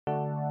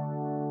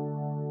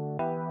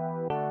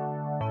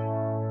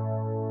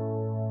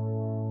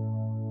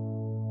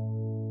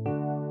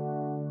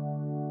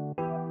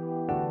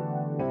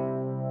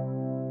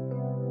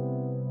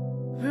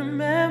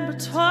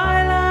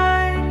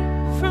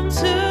Twilight from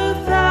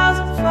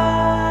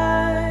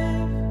 2005.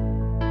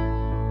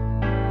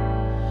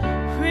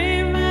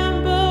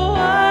 Remember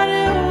what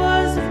it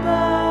was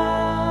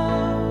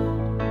about.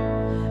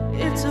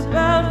 It's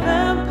about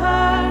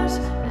vampires,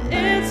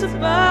 it's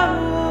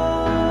about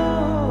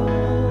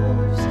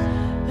wolves,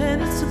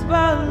 and it's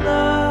about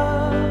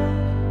love.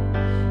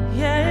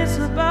 Yeah, it's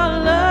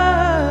about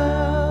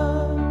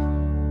love.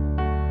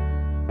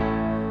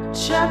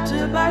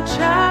 Chapter by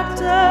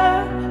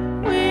chapter,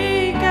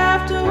 week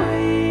after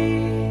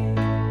week,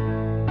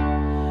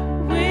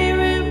 we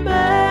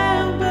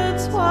remember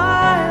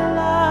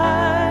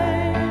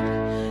Twilight.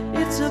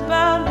 It's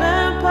about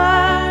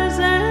vampires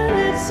and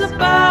it's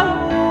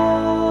about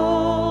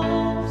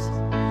wolves,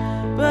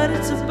 but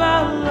it's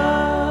about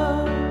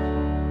love.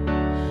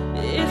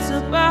 It's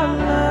about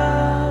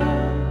love.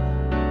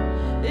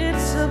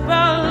 It's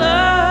about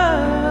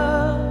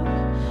love.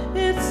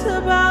 It's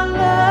about love.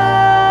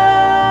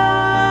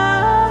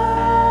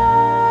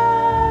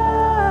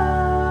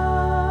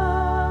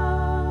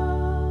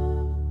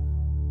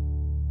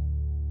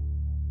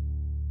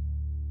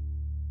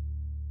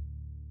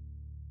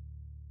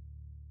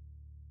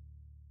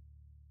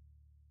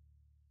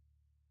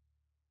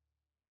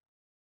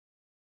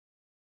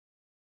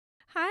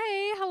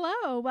 Hi,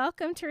 hello.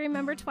 Welcome to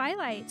Remember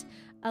Twilight,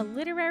 a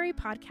literary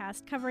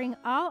podcast covering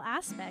all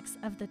aspects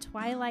of the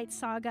Twilight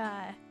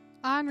Saga.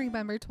 On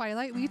Remember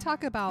Twilight, we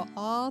talk about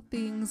all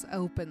things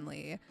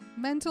openly: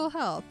 mental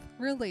health,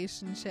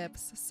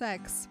 relationships,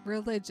 sex,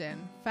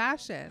 religion,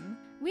 fashion.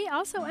 We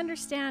also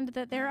understand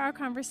that there are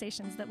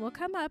conversations that will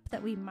come up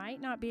that we might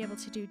not be able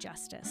to do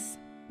justice.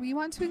 We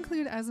want to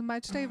include as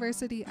much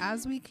diversity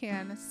as we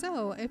can,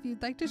 so if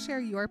you'd like to share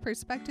your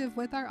perspective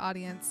with our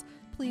audience,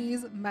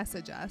 please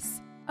message us.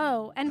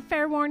 Oh, and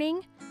fair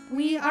warning,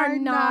 we are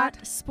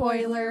not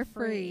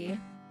spoiler-free.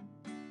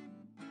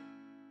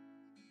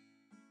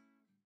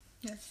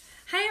 Yes.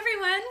 Hi,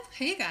 everyone.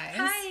 Hey guys.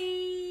 Hi.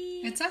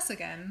 It's us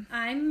again.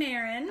 I'm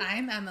Marin.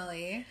 I'm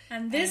Emily.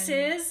 And this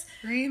is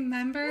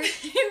Remember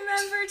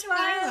Remember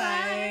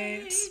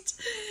Twilight.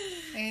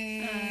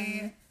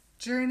 A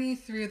journey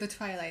through the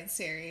Twilight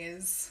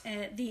series.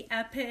 The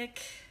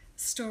epic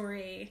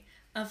story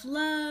of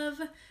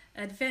love,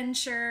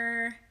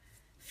 adventure,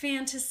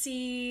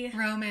 fantasy,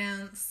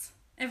 Romance.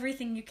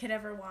 everything you could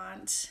ever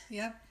want.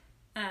 Yep.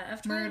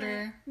 Of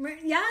Murder.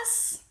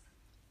 Yes.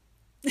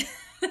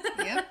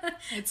 Yep.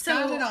 It's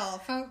So, got it all,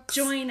 folks.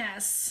 Join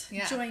us.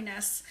 Yeah. Join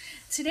us.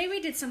 Today we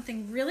did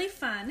something really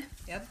fun.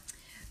 Yep.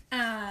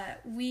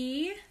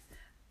 We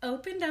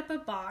opened up a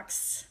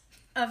box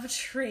of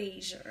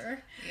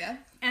treasure.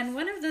 Yep. And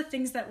one of the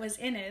things that was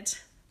in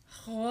it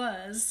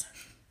was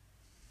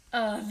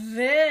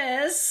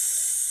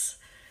this.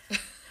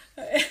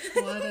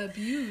 What a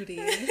beauty.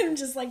 I'm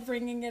just like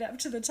bringing it up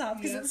to the top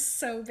because Yep. it's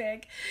so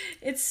big.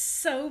 It's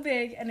so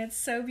big and it's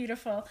so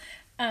beautiful.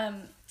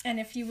 And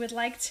if you would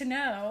like to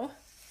know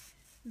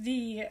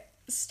the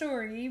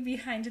story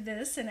behind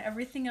this and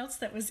everything else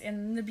that was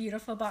in the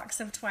beautiful box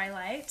of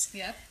Twilight,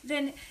 Yep.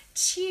 then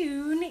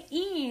tune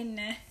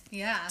in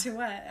Yeah. to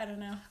what? I don't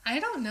know.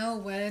 I don't know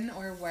when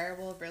or where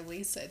we'll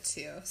release it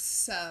to,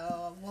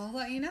 so we'll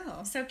let you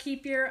know. So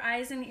keep your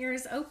eyes and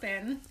ears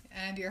open.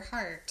 And your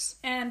heart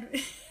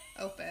And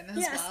open as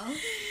yes, well.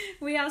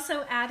 we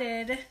also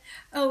added,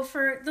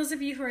 for those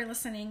of you who are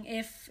listening,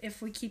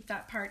 if we keep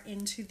that part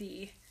into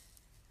the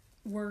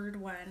word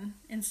one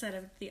instead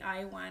of the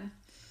I one.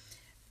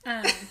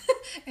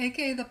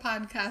 AKA the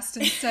podcast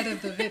instead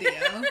of the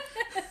video.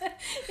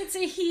 It's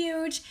a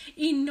huge,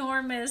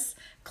 enormous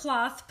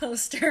cloth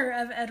poster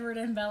of Edward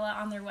and Bella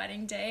on their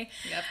wedding day.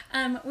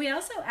 Yep. We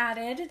also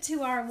added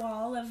to our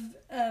wall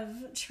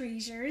of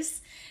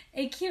treasures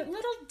a cute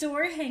little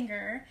door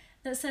hanger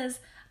that says,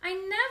 "I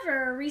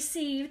never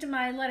received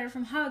my letter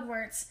from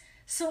Hogwarts,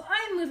 so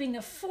I'm moving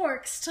to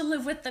Forks to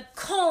live with the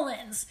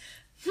Cullens."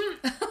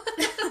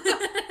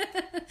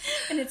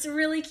 And it's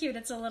really cute.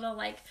 It's a little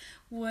like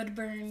wood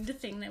burned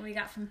thing that we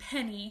got from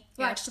Penny.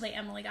 Well, Yep. actually,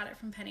 Emily got it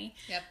from Penny.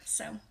 Yep.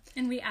 So,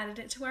 and we added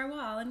it to our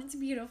wall, and it's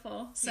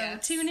beautiful. So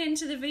Yes. tune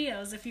into the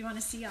videos if you want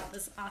to see all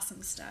this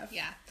awesome stuff.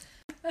 Yeah.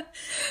 All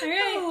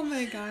right. Oh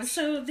my gosh.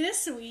 So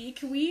this week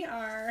we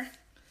are,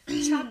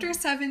 Chapter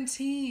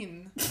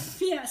 17.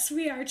 yes,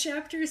 we are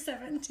chapter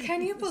 17.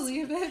 Can you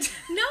believe it?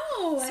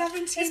 No!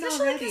 17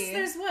 Especially already. because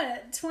there's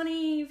what,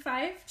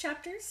 25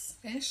 chapters?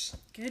 Ish.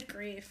 Good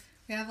grief.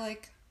 We have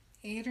like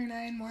 8 or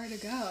 9 more to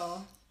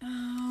go.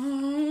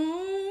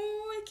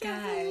 Oh, I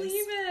can't Guys.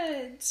 believe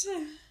it.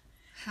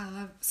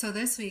 So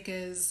this week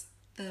is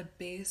the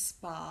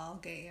baseball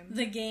game.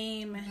 The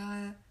game.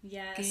 The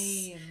Yes.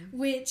 game.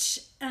 Which,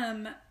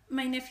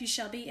 my nephew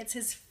Shelby, it's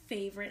his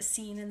favorite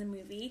scene in the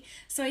movie.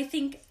 So I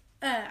think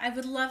I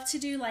would love to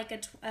do like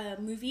a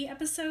movie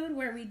episode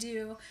where we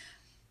do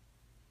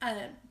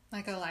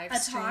Like a live a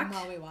stream talk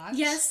while we watch.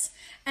 Yes,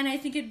 and I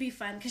think it'd be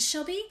fun because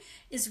Shelby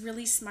is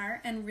really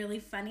smart and really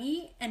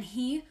funny, and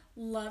he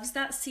loves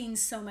that scene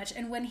so much.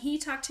 And when he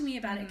talked to me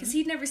about it, because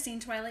he'd never seen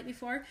Twilight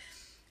before,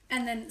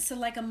 And then, so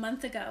like a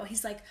month ago,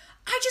 he's like,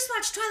 I just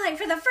watched Twilight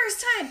for the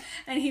first time.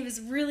 And he was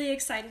really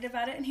excited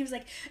about it. And he was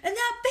like, and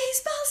that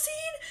baseball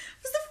scene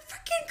was the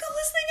freaking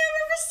coolest thing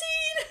I've ever seen.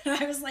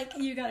 And I was like,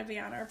 you got to be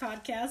on our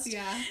podcast.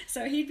 Yeah.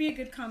 So he'd be a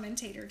good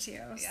commentator too.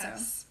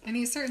 Yes. And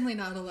he's certainly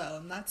not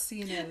alone. That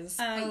scene is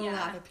a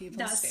lot of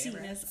people's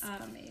favorites. That scene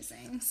is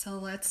amazing. So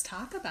let's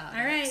talk about it.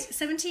 All right.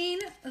 17,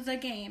 the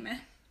game.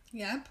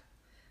 Yep.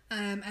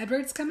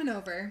 Edward's coming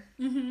over.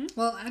 Mm-hmm.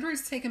 Well,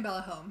 Edward's taking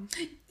Bella home.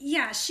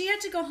 Yeah, she had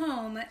to go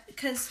home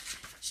because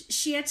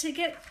she had to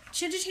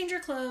change her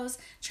clothes.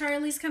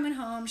 Charlie's coming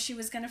home. She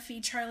was going to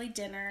feed Charlie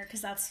dinner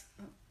because that's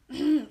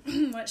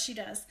what she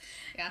does.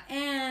 Yeah.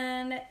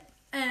 And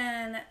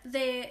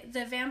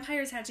the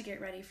vampires had to get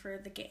ready for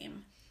the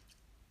game.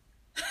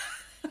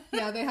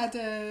 Yeah, they had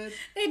to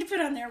put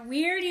on their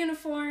weird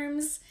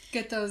uniforms.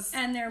 Get those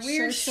and their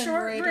weird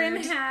short brim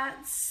embroidered.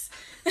 hats.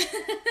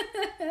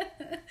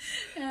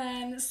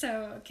 And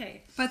so,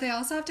 okay. But they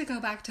also have to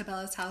go back to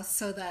Bella's house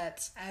so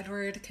that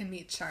Edward can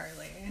meet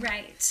Charlie.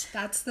 Right.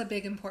 That's the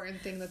big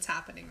important thing that's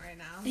happening right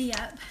now.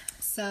 Yep.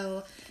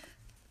 So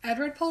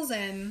Edward pulls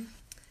in,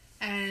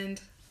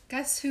 and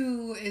guess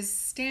who is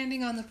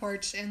standing on the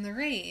porch in the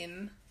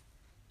rain?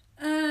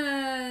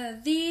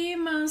 The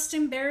most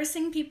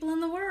embarrassing people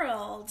in the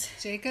world.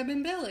 Jacob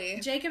and Billy.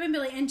 Jacob and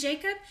Billy. And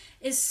Jacob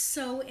is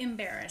so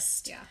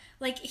embarrassed. Yeah.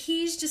 Like,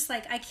 he's just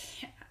like,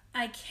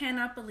 I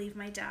cannot believe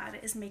my dad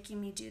is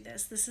making me do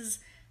this. This is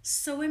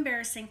so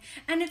embarrassing.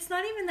 And it's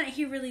not even that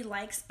he really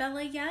likes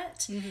Bella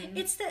yet. Mm-hmm.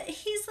 It's that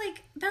he's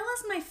like,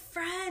 Bella's my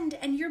friend,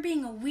 and you're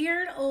being a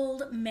weird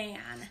old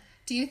man.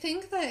 Do you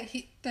think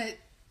that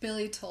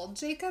Billy told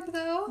Jacob,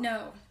 though?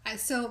 No.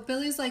 So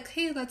Billy's like,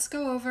 hey, let's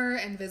go over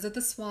and visit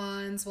the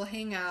Swans. We'll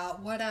hang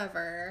out,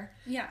 whatever.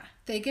 Yeah.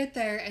 They get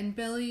there, and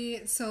Bella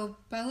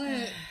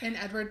and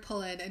Edward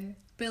pull in, and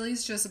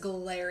Billy's just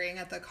glaring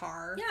at the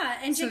car. Yeah,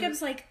 and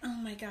Jacob's like, oh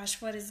my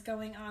gosh, what is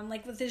going on?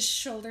 Like, with his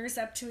shoulders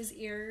up to his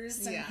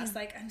ears. And he's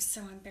like, I'm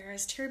so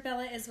embarrassed. Here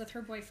Bella is with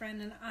her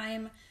boyfriend, and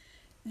I'm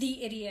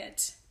the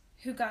idiot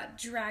who got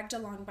dragged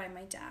along by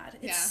my dad.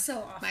 It's so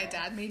awful. My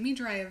dad made me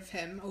drive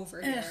him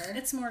over here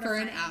it's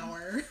mortifying. for an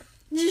hour.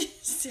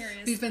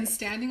 Seriously. We've been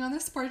standing on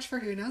this porch for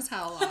who knows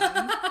how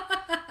long.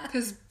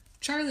 Because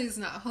Charlie's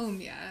not home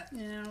yet.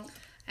 Yeah.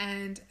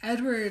 And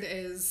Edward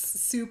is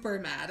super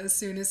mad as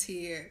soon as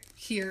he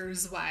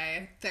hears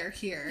why they're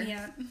here.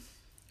 Yeah.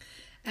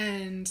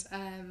 And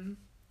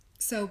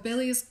so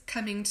Billy's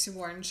coming to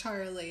warn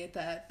Charlie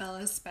that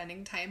Bella's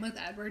spending time with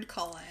Edward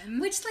Cullen.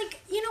 Which,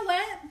 like, you know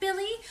what,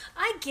 Billy?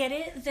 I get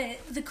it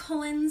that the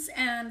Cullens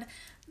and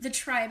the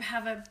tribe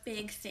have a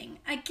big thing.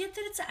 I get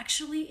that it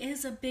actually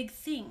is a big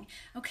thing,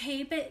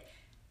 okay? But,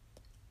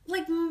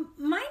 like,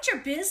 mind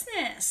your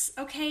business,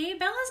 okay?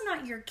 Bella's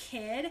not your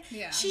kid.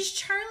 Yeah. She's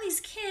Charlie's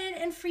kid,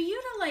 and for you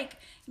to, like,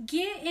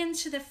 get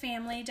into the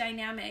family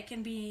dynamic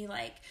and be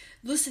like,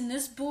 listen,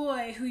 this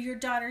boy who your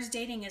daughter's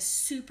dating is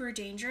super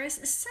dangerous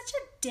is such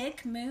a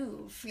dick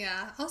move.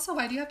 Yeah. Also,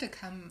 why do you have to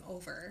come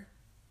over?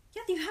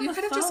 Yeah, you have You a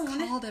could have phone.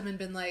 just called him and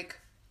been like,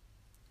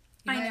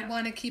 you might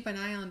want to keep an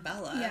eye on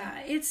Bella.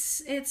 Yeah,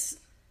 it's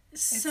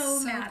so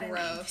mad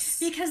gross.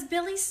 at me. Because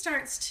Billy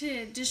starts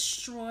to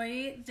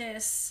destroy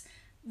this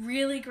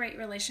really great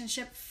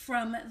relationship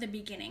from the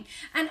beginning.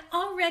 And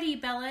already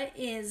Bella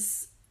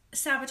is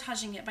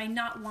sabotaging it by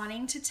not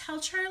wanting to tell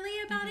Charlie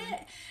about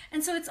it.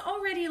 And so it's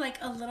already like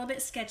a little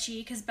bit sketchy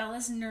because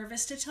Bella's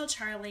nervous to tell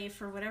Charlie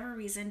for whatever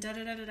reason,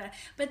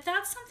 But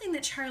that's something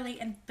that Charlie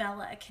and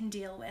Bella can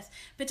deal with.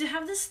 But to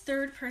have this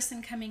third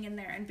person coming in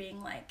there and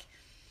being like,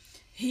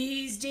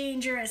 he's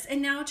dangerous.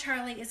 And now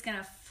Charlie is going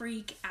to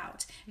freak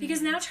out.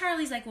 Because now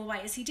Charlie's like, well,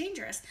 why is he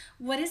dangerous?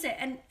 What is it?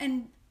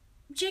 And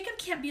Jacob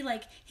can't be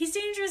like, he's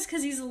dangerous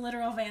because he's a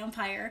literal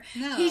vampire.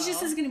 No. He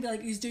just is going to be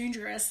like, he's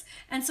dangerous.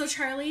 And so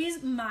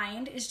Charlie's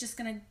mind is just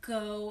going to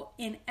go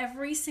in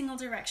every single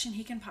direction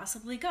he can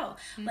possibly go.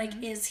 Like,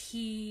 is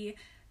he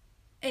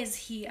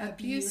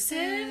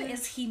abusive?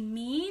 Is he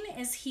mean?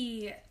 Is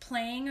he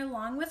playing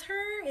along with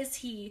her? Is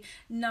he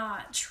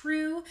not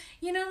true?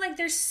 You know, like,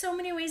 there's so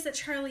many ways that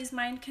Charlie's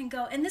mind can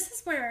go. And this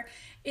is where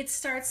it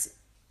starts.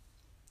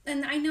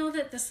 And I know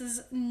that this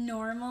is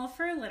normal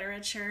for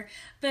literature,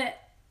 but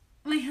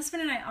my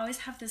husband and I always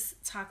have this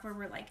talk where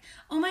we're like,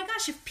 oh my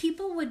gosh, if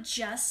people would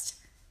just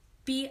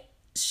be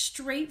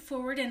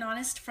straightforward and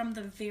honest from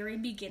the very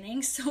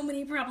beginning, so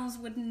many problems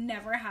would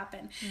never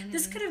happen.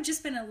 This could have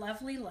just been a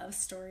lovely love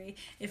story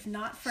if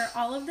not for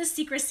all of the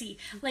secrecy.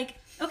 Like,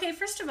 okay,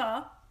 first of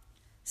all,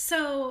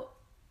 so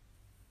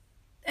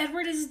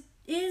Edward is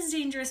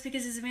dangerous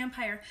because he's a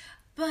vampire,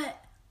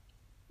 but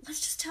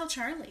let's just tell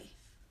Charlie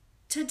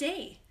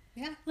today.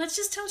 Yeah. Let's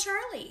just tell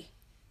Charlie,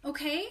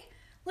 okay?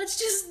 Let's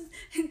just,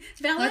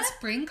 Bella, let's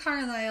bring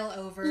Carlisle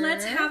over.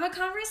 Let's have a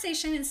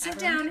conversation and sit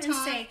Everyone down can and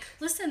say, talk.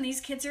 listen,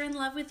 these kids are in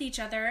love with each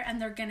other and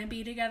they're going to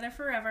be together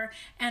forever.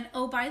 And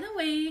oh, by the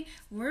way,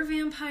 we're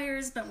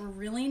vampires, but we're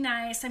really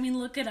nice. I mean,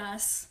 look at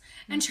us.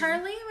 And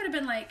Charlie would have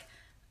been like,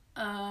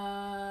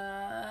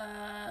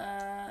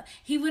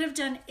 he would have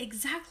done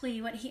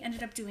exactly what he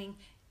ended up doing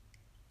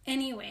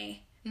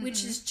anyway.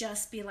 which is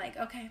just be like,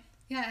 okay.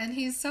 Yeah, and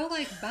he's so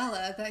like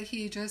Bella that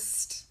he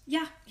just...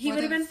 Yeah, he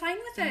would have been fine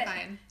with it.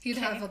 Fine. He'd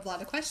have a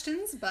lot of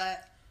questions,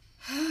 but...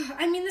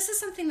 I mean, this is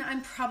something that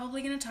I'm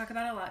probably going to talk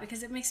about a lot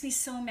because it makes me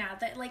so mad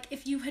that, like,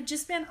 if you had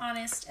just been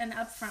honest and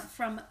upfront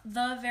from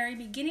the very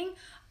beginning,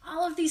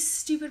 all of these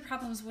stupid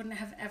problems wouldn't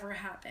have ever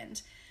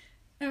happened.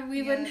 And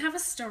we wouldn't have a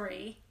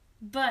story,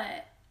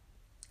 but...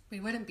 We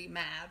wouldn't be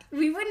mad.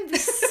 We wouldn't be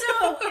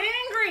so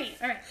angry.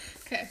 All right.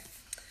 Okay.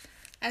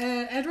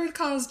 Edward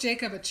calls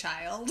Jacob a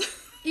child.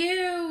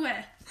 Ew.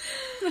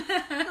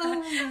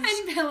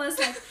 And Bella's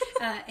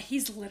like,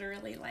 he's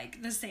literally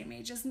like the same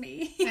age as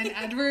me. And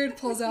Edward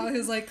pulls out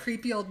his like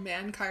creepy old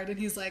man card and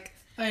he's like,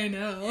 I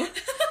know.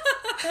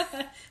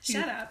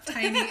 Shut up.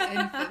 Tiny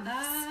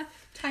infants.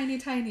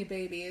 Tiny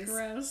babies.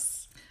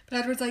 Gross. But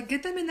Edward's like,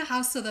 get them in the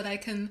house so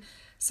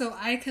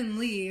I can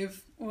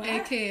leave. What?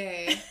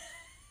 AKA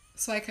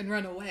so I can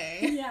run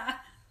away. Yeah.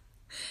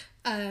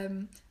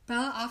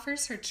 Bella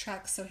offers her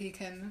truck so he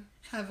can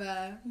have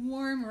a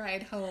warm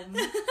ride home.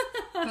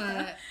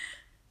 But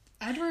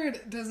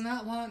Edward does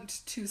not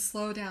want to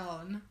slow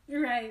down.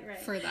 Right.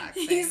 For that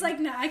thing. He's like,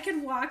 no, I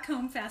can walk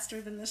home faster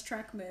than this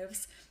truck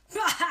moves.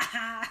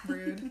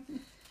 Rude.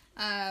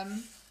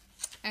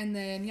 And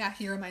then,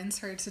 he reminds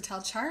her to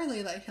tell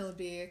Charlie that he'll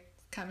be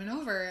coming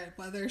over,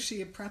 whether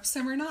she preps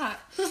him or not.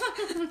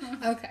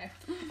 Okay.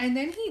 And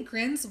then he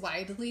grins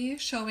widely,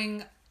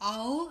 showing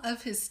all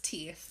of his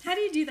teeth. How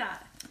do you do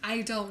that?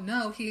 I don't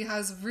know. He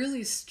has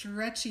really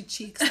stretchy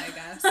cheeks, I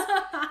guess.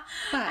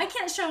 But I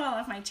can't show all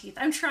of my teeth.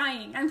 I'm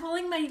trying. I'm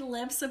pulling my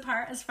lips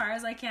apart as far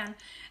as I can.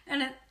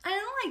 And I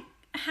don't like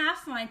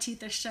half my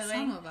teeth are showing.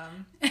 Some of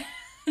them.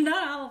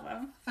 Not all of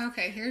them.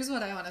 Okay, here's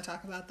what I want to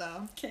talk about,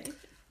 though. Okay.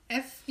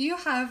 If you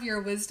have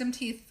your wisdom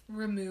teeth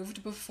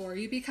removed before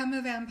you become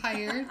a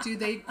vampire, do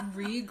they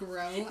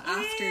regrow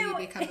after you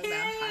become a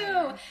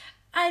vampire?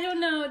 I don't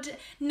know.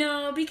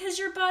 No, because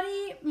your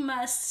body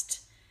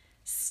must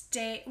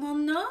stay. Well,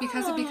 no.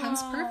 Because it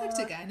becomes perfect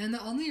again. And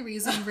the only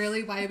reason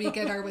really why we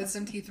get our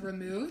wisdom teeth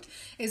removed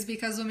is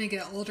because when we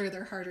get older,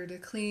 they're harder to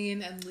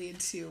clean and lead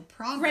to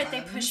problems. Right,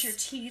 they push your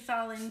teeth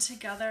all in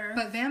together.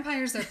 But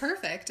vampires are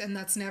perfect, and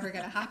that's never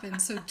going to happen.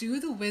 So do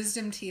the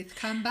wisdom teeth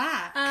come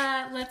back?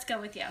 Let's go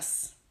with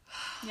yes.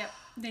 Yep,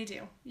 they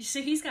do.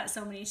 So he's got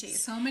so many teeth.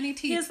 So many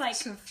teeth. He has like,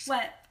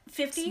 what,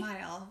 50?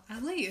 Smile,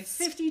 at least.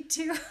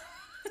 52.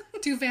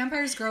 Do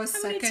vampires grow a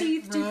second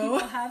teeth row do people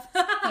have?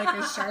 like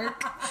a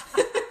shark?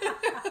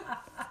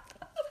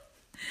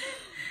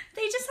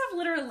 They just have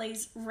literal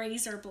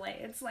razor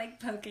blades, like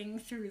poking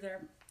through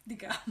the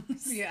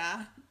gums.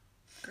 Yeah.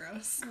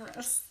 Gross.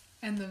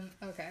 And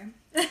okay.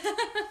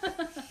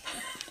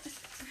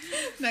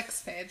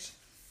 Next page.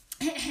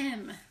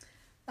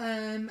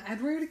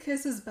 Edward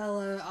kisses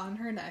Bella on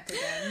her neck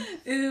again.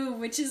 Ooh,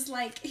 which is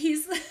like, I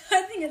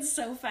think it's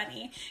so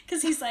funny,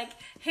 because he's like,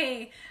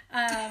 hey,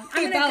 I'm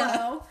gonna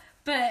go,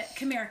 but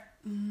come here.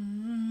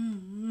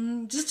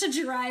 Just to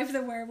drive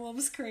the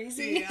werewolves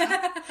crazy.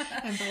 Yeah.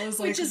 And Bella's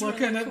like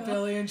looking really at cool.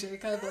 Billy and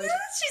Jacob like,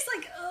 she's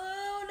like,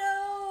 oh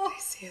no. I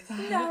see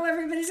that. Now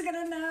everybody's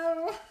gonna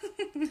know.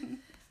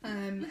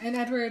 And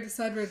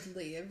Edward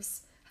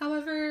leaves.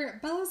 However,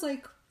 Bella's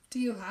like, do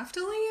you have to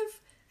leave?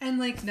 And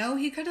like, no,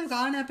 he could have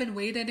gone up and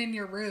waited in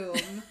your room.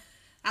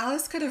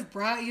 Alice could have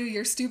brought you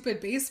your stupid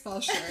baseball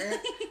shirt.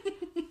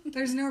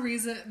 There's no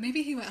reason.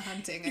 Maybe he went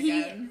hunting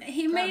again.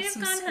 He may have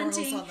gone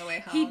hunting. On the way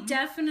home. He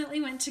definitely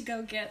went to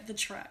go get the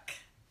truck.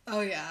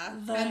 Oh yeah,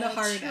 and the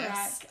harness.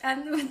 Truck.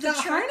 And the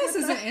harness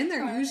isn't in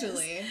there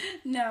usually.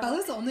 No,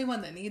 Bella's the only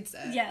one that needs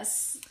it.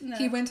 Yes, no.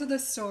 He went to the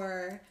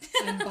store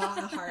and bought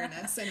a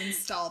harness and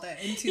installed it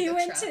into the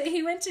truck.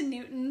 He went to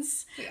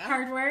Newton's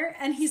Hardware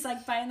and he's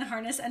like buying the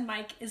harness, and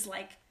Mike is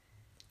like,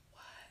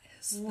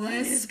 What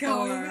is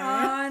going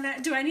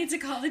on? Do I need to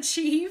call the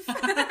chief?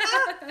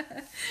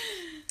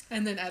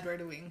 And then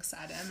Edward winks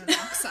at him and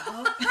walks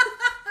out.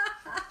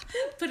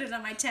 Put it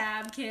on my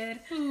tab, kid.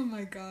 Oh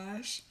my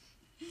gosh.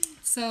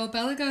 So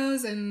Bella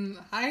goes and,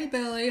 hi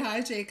Billy,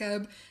 hi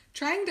Jacob,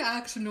 trying to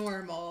act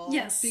normal.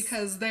 Yes.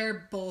 Because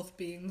they're both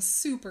being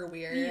super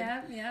weird.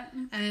 Yeah.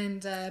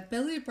 And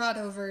Billy brought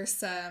over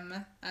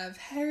some of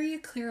Harry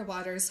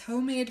Clearwater's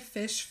homemade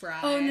fish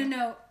fry. Oh,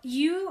 no.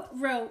 You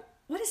wrote,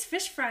 what is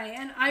fish fry?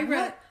 And I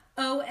wrote,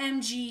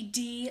 OMG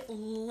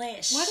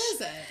delish. What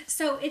is it?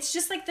 So it's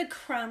just like the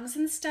crumbs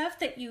and stuff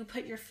that you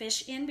put your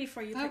fish in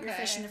before you put your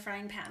fish in the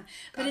frying pan.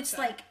 But it's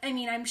like, I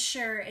mean, I'm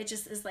sure it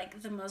just is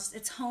like the most,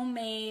 it's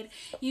homemade.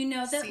 You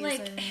know that Seasoned.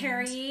 like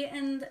Harry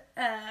and,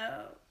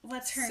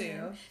 what's her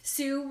name?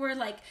 Sue were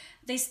like,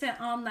 they spent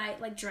all night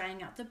like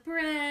drying out the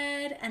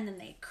bread, and then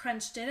they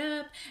crunched it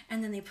up,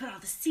 and then they put all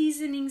the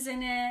seasonings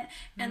in it,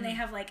 and they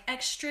have like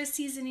extra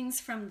seasonings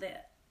from the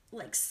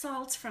like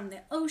salt from the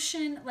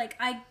ocean. Like,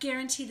 I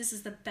guarantee this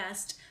is the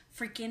best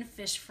freaking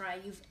fish fry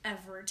you've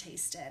ever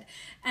tasted.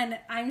 And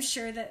I'm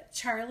sure that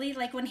Charlie,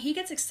 like, when he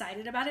gets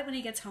excited about it when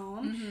he gets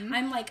home,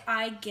 I'm like,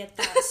 I get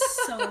that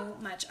so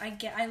much.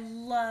 I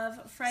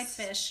love fried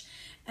fish,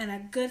 and a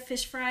good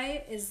fish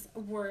fry is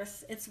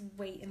worth its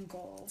weight in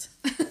gold.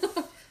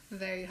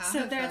 There you have So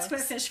it, that's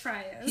what folks. fish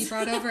fry He is.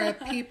 brought over a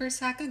paper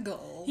sack of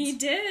gold. He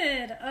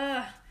did.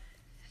 Ugh.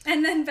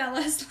 And then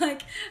Bella's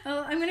like,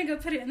 oh, I'm going to go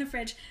put it in the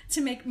fridge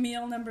to make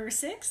meal number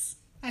 6.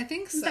 I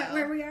think so. Is that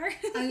where we are?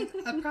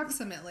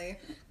 Approximately.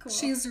 Cool.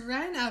 She's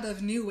ran out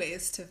of new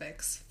ways to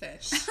fix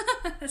fish.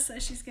 So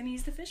she's going to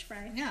use the fish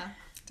fry. Yeah,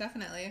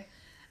 definitely.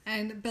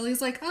 And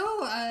Billy's like,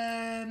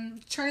 oh,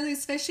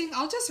 Charlie's fishing.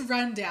 I'll just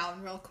run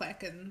down real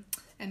quick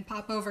and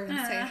pop over and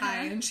say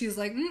hi. And she's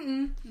like,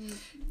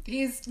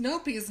 he's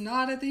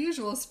not at the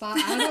usual spot.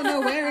 I don't know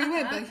where he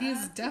went, but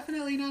he's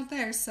definitely not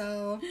there.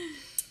 So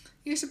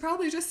you should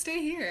probably just stay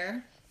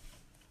here.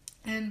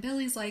 And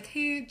Billy's like,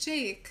 hey,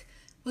 Jake,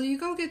 will you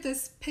go get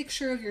this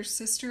picture of your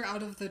sister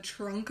out of the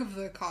trunk of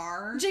the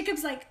car?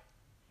 Jacob's like,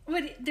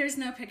 what? There's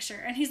no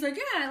picture. And he's like,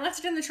 yeah, I left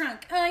it in the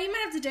trunk. You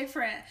might have to dig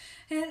for it.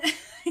 And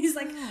he's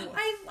like, No.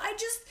 I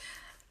just,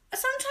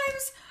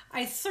 sometimes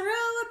I throw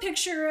a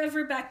picture of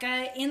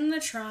Rebecca in the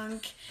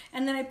trunk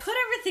and then I put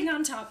everything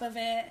on top of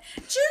it.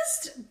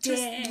 Just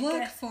dig. Just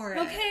look for it.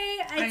 Okay?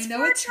 I know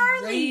for it's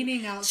Charlie.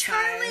 raining outside.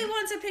 Charlie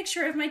wants a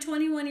picture of my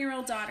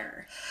 21-year-old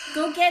daughter.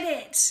 Go get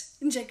it.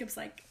 And Jacob's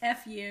like,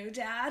 F you,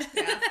 Dad.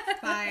 Yeah,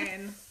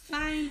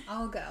 fine,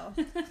 I'll go.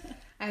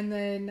 And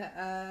then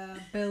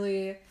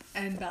Billy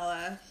and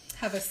Bella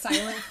have a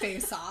silent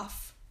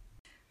face-off.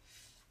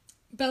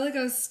 Bella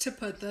goes to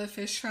put the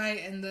fish fry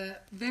in the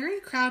very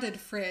crowded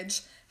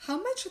fridge. How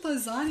much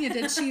lasagna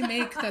did she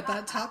make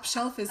that top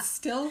shelf is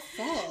still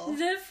full?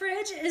 The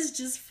fridge is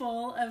just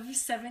full of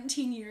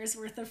 17 years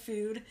worth of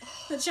food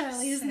that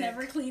Charlie has sick.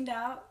 never cleaned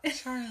out.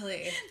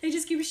 Charlie. They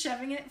just keep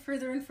shoving it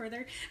further and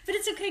further. But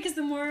it's okay because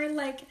the more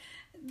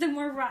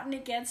rotten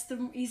it gets,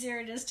 the easier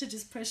it is to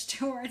just push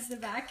towards the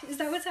back. Is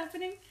that what's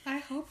happening? I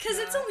hope Because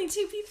it's not. only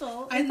 2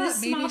 people I in thought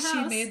this maybe small she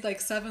house. made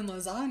like 7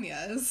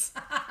 lasagnas.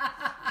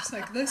 She's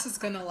like, this is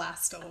gonna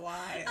last a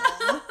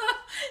while.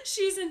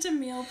 She's into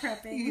meal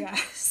prepping.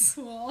 Yes.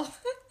 Cool.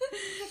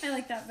 I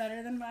like that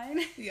better than mine.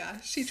 Yeah,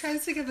 she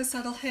tries to give a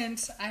subtle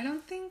hint. I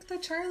don't think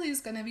that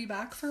Charlie's gonna be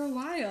back for a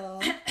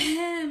while.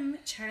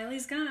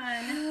 Charlie's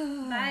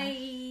gone.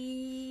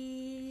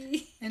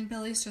 Bye. And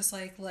Billy's just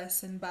like,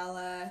 listen,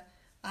 Bella,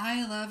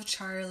 I love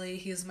Charlie.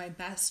 He's my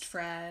best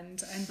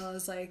friend. And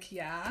Bella's like,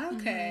 yeah,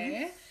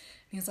 okay. And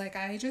he's like,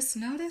 I just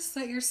noticed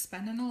that you're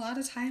spending a lot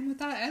of time with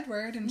that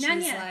Edward. And None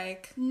she's yet.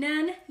 like,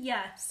 None,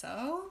 yes.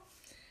 so?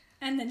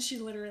 And then she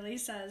literally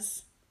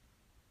says,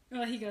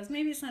 well, he goes,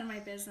 maybe it's none of my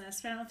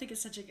business, but I don't think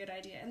it's such a good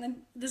idea. And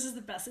then this is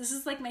the best. This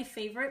is like my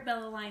favorite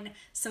Bella line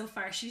so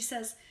far. She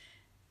says,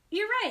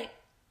 you're right.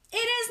 It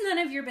is none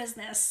of your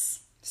business.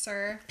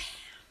 Sir,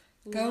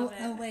 go Love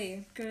it.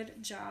 away.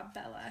 Good job,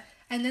 Bella.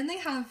 And then they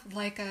have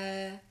like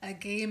a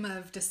game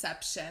of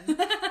deception.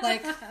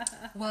 Like,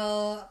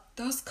 well,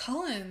 those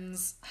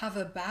Cullens have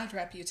a bad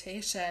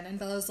reputation. And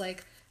Bella's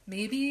like,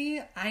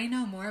 maybe I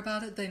know more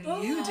about it than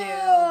you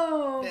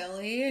Oh! do,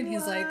 Billy. And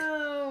he's like,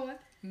 Whoa.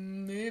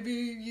 maybe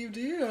you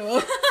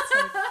do. It's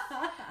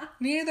like,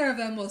 neither of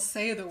them will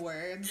say the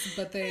words,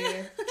 but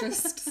they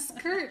just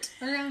skirt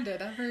around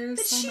it ever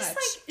But so she's much.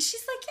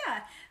 like, yeah.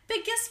 But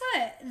guess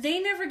what?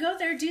 They never go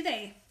there, do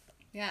they?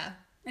 Yeah.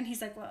 And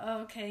he's like, well,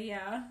 okay,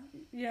 yeah.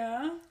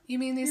 Yeah. You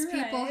mean these You're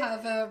people right.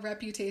 have a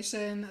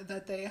reputation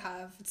that they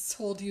have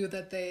told you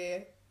that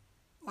they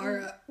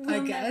are Will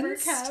never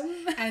against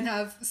come. and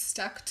have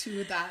stuck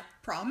to that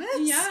promise?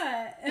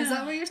 Yeah. Is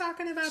that what you're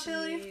talking about,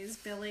 Billy?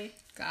 Jeez, Billy.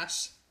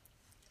 Gosh.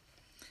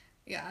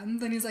 Yeah, and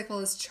then he's like, well,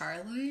 is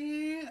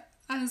Charlie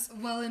as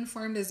well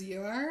informed as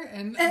you are?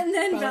 And And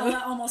then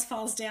Bella almost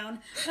falls down.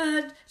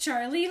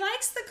 Charlie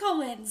likes the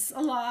Cullens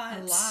a lot.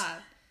 A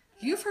lot.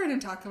 You've heard him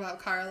talk about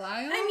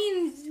Carlisle. I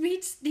mean,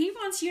 he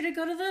wants you to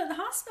go to the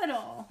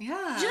hospital.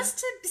 Yeah. Just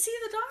to see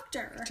the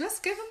doctor.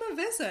 Just give him a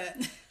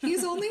visit.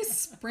 He's only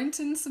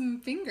sprinting some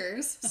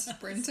fingers.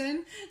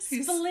 Sprinting?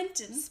 He's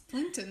Splinting.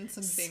 splinting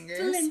some fingers.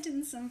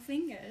 Splinting some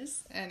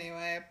fingers.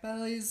 Anyway,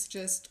 Billy's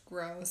just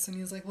gross, and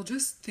he's like, well,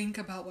 just think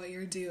about what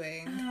you're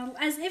doing.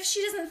 As if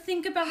she doesn't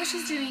think about what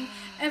she's doing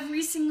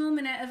every single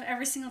minute of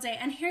every single day.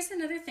 And here's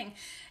another thing.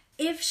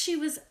 If she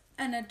was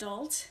an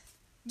adult,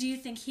 do you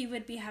think he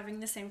would be having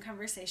the same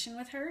conversation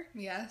with her?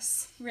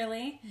 Yes.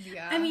 Really?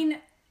 Yeah. I mean,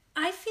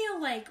 I feel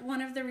like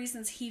one of the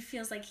reasons he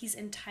feels like he's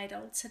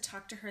entitled to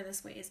talk to her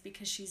this way is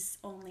because she's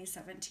only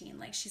 17,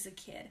 like she's a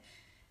kid.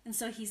 And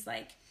so he's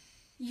like,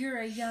 you're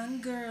a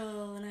young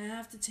girl and I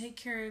have to take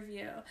care of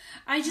you.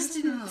 I just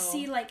don't didn't know.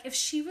 see, like, if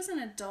she was an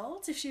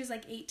adult, if she was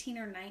like 18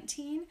 or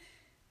 19,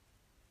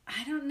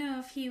 I don't know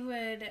if he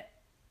would,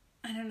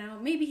 I don't know,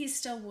 maybe he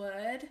still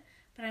would,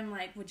 but I'm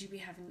like, would you be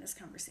having this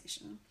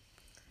conversation?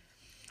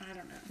 I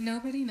don't know.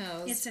 Nobody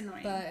knows. It's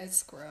annoying. But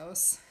it's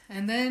gross.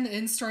 And then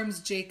in storms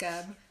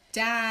Jacob.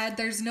 Dad,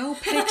 there's no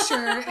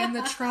picture in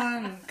the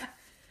trunk.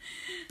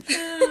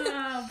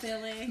 Oh,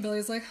 Billy.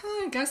 Billy's like,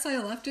 I guess I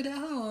left it at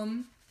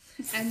home.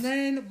 And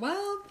then,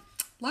 well,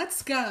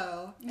 let's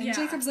go. And Yeah.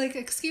 Jacob's like,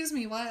 excuse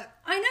me, what?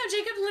 I know,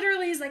 Jacob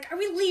literally is like, are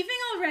we leaving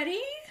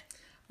already?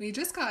 We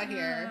just got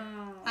here.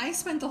 Oh. I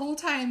spent the whole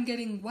time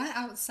getting wet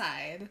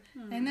outside.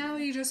 And now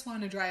you just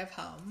want to drive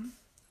home.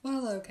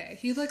 well, okay.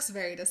 He looks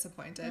very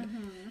disappointed.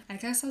 I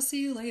guess I'll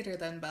see you later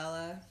then,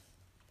 Bella.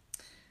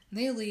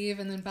 They leave,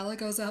 and then Bella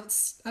goes out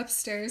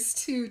upstairs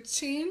to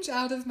change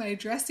out of my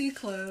dressy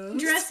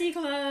clothes. Dressy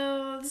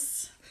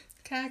clothes.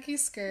 Khaki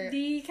skirt.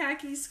 The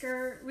khaki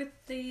skirt with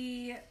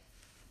the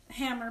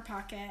hammer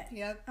pocket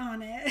Yep.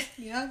 on it.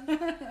 Yep.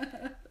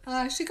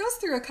 She goes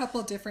through a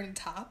couple different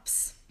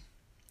tops.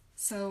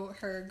 So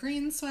her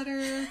green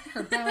sweater,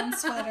 her brown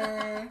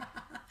sweater.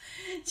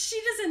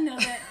 She doesn't know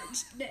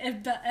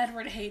that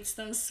Edward hates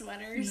those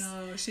sweaters.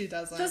 No, she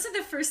doesn't. Those are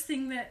the first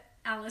thing that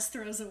Alice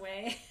throws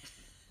away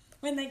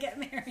when they get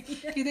married.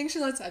 You think she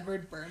lets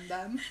Edward burn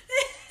them?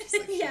 She's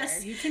like,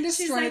 Yes. "Here, you can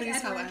destroy She's like, these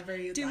 "Edward, however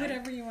you do like."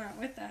 whatever you want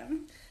with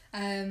them.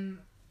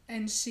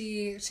 And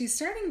she's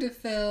starting to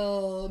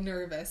feel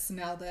nervous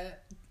now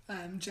that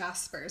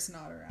Jasper's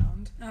not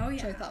around. Oh,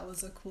 Which I yeah. thought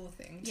was a cool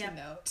thing to Yep.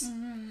 note.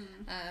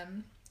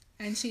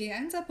 And she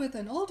ends up with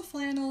an old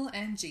flannel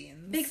and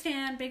jeans. Big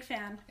fan, big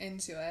fan.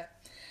 Into it.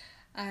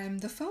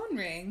 The phone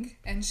rang,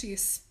 and she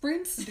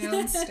sprints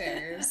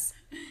downstairs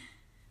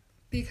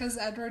because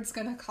Edward's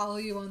gonna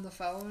call you on the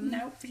phone.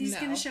 Nope, he's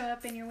No. gonna show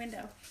up in your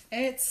window.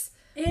 It's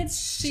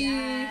She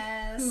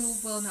Jess,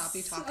 who will not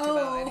be talked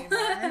about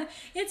anymore.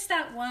 It's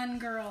that one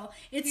girl.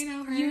 It's You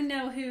know her? You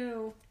know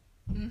who.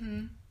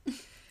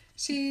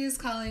 She's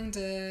calling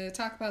to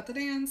talk about the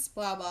dance,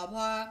 blah, blah,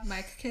 blah.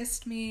 Mike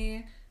kissed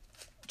me.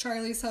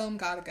 Charlie's home,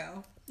 gotta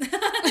go.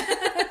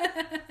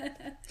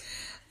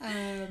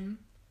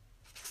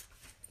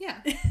 Yeah,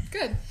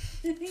 good.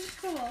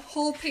 Cool.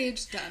 Whole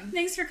page done.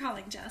 Thanks for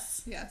calling,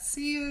 Jess. Yeah,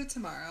 see you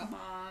tomorrow.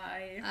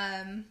 Bye.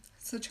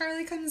 So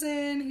Charlie comes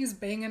in, he's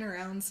banging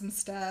around some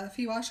stuff,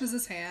 he washes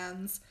his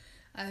hands.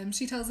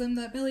 She tells him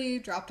that Billy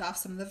dropped off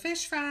some of the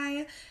fish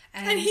fry,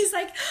 And he's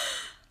like,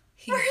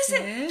 he where is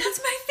did. it?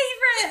 That's my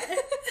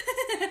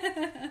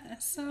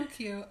favorite. So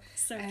cute.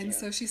 So And cute.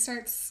 so she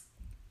starts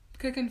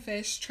cooking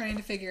fish, trying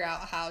to figure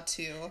out how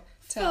to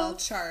tell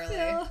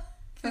Charlie.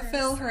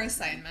 Fulfill her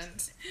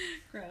assignment.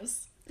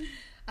 Gross.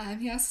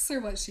 He asks her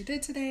what she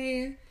did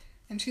today,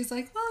 and she's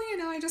like, well,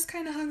 I just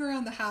kind of hung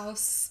around the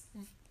house,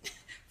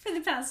 For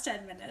the past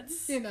 10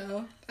 minutes.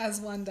 as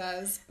one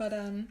does. But,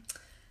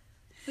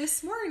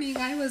 this morning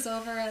I was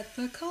over at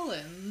the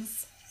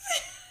Cullens.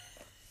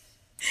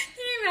 Can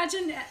you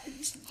imagine?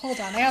 Hold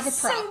on, I have a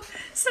prop.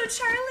 So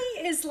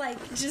Charlie is like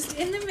just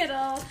in the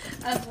middle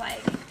of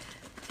like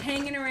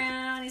hanging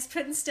around. He's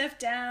putting stuff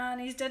down.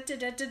 He's da da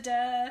da da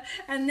da.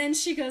 And then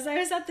she goes, I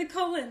was at the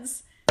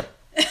Cullens.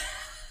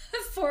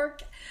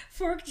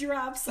 Fork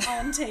drops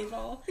on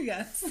table.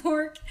 Yes.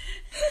 Fork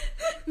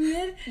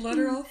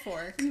Literal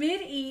fork.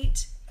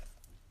 mid-eat.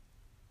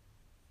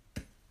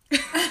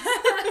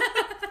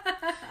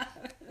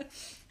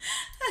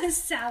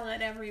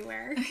 Salad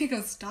everywhere. He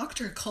goes,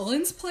 Dr.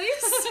 Cullen's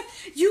place?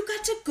 You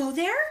got to go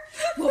there?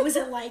 What was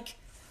it like?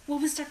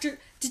 What was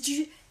Did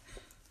you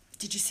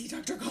see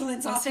Dr.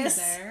 Cullen's Was he office?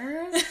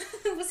 there?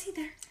 Was he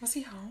there? Was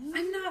he home?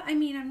 I'm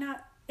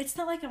not. It's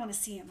not like I want to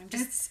see him. I'm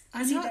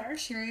is he not there?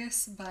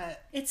 curious,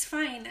 but It's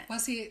fine.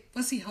 was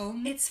he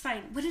home? It's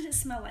fine. What did it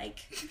smell like?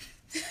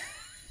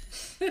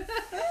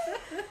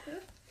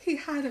 He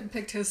hadn't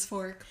picked his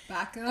fork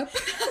back up.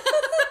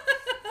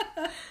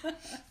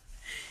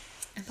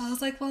 And I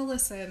was like, well,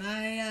 listen,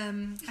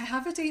 I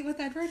have a date with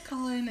Edward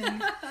Cullen,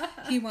 and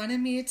he wanted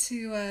me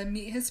to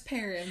meet his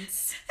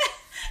parents.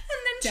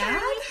 And then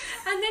Dad?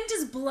 and then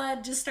just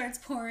blood just starts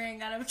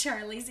pouring out of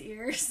Charlie's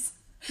ears.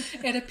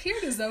 It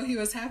appeared as though he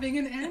was having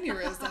an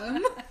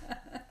aneurysm.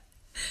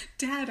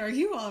 Dad, are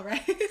you all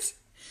right?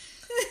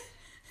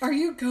 Are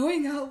you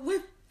going out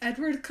with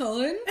Edward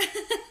Cullen?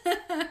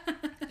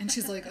 And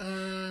she's like,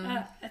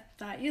 I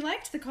thought you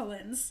liked the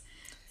Cullens.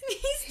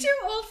 He's too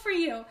old for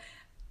you.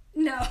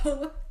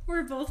 No,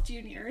 we're both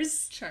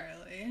juniors.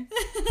 Charlie.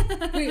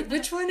 Wait,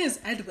 which one is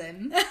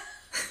Edwin?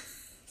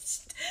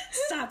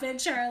 Stop it,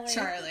 Charlie.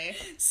 Charlie.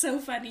 So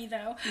funny,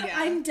 though. Yeah.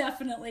 I'm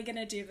definitely going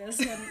to do this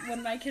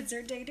when my kids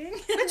are dating.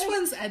 Which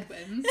one's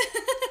Edwin?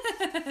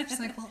 She's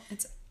like, well,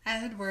 it's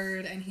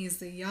Edward, and he's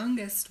the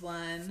youngest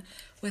one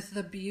with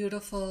the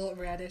beautiful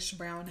reddish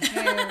brown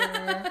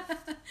hair.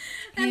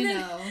 And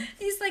then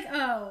he's like,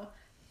 oh,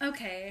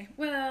 okay,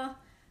 well,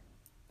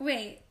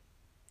 wait.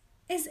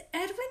 Is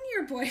Edwin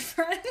your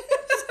boyfriend?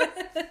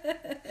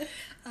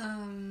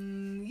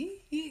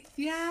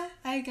 Yeah,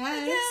 I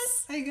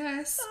guess.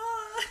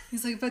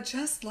 He's like, but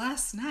just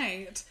last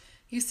night,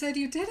 you said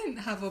you didn't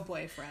have a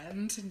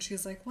boyfriend. And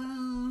she's like,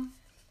 well...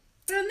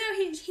 Well, no,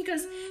 he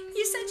goes,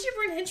 you said you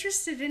weren't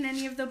interested in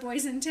any of the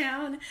boys in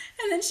town.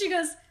 And then she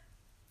goes,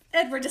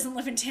 Edward doesn't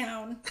live in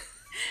town.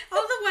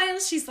 All the while,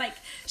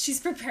 she's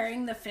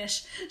preparing the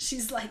fish.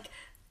 She's like,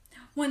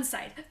 one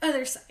side,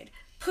 other side.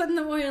 Putting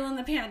the oil in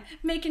the pan,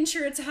 making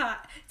sure it's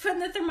hot, putting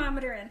the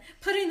thermometer in,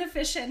 putting the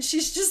fish in.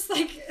 She's just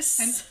like...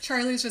 And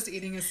Charlie's just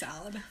eating his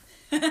salad.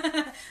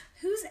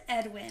 Who's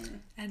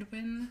Edwin?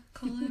 Edwin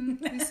Cullen,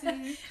 we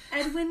say?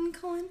 Edwin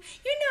Cullen?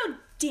 You know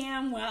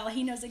damn well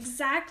he knows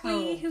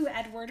exactly who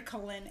Edward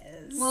Cullen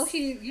is. Well,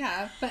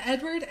 but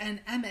Edward and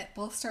Emmett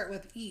both start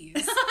with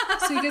E's.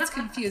 So he gets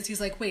confused.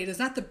 He's like, wait, is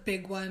that the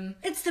big one?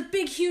 It's the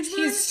big, huge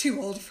one? He's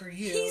too old for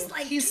you. He's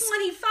like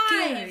 25.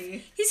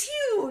 scary. He's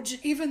huge.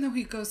 Even though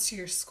he goes to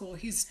your school,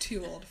 he's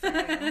too old for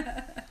you.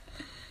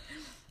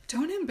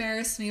 Don't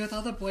embarrass me with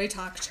all the boy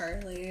talk,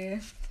 Charlie.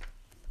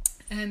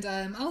 And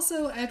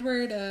also,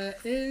 Edward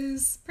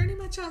is pretty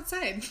much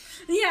outside.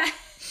 Yeah.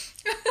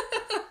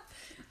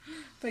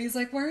 But he's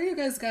like, where are you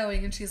guys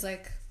going? And she's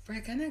like,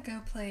 we're gonna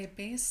go play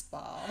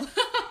baseball.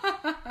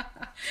 And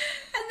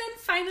then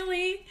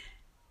finally,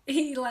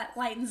 he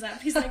lightens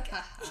up. He's like,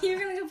 you're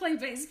gonna go play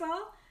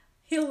baseball?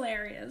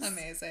 Hilarious.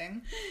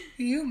 Amazing.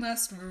 You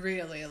must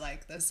really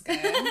like this guy.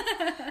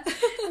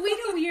 We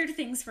do weird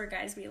things for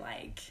guys we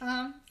like.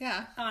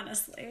 Yeah.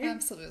 Honestly.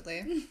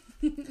 Absolutely.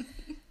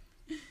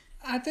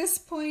 At this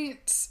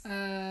point,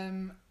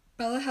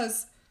 Bella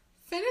has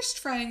finished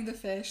frying the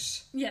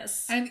fish.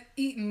 Yes. And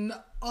eaten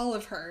all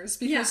of hers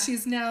because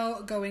she's now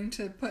going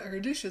to put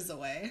her dishes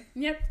away.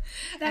 Yep.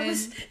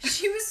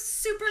 She was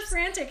super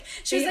frantic.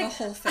 She was ate like, a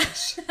whole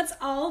fish. That's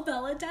all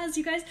Bella does,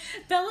 you guys.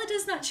 Bella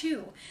does not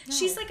chew. No.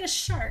 She's like a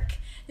shark.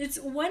 It's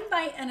one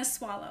bite and a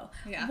swallow.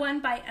 Yeah.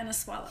 One bite and a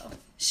swallow.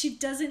 She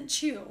doesn't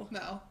chew.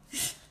 No.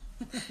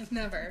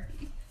 Never.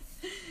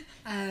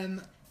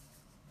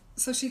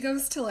 So she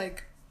goes to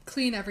like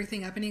clean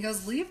everything up and he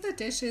goes, leave the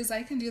dishes,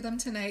 I can do them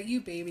tonight,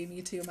 you baby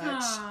me too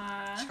much.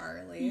 Aww.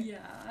 Charlie.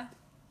 Yeah.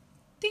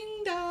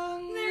 Ding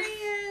dong. There he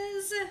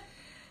is.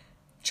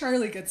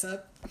 Charlie gets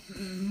up.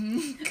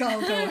 I'll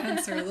go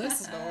answer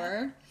this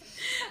door.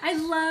 I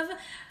love,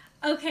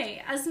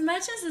 okay, as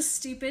much as a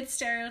stupid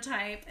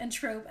stereotype and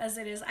trope as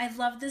it is, I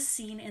love this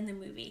scene in the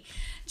movie.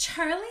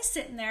 Charlie's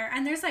sitting there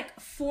and there's like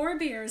 4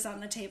 beers on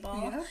the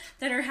table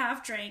that are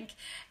half drank.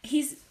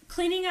 He's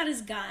cleaning out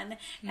his gun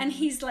and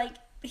he's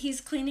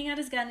cleaning out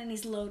his gun and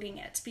he's loading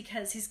it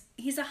because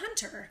he's a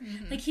hunter.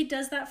 Like he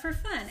does that for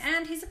fun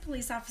and he's a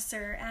police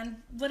officer and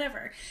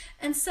whatever.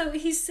 And so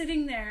he's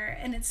sitting there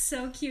and it's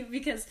so cute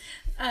because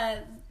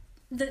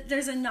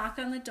there's a knock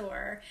on the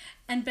door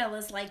and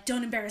Bella's like,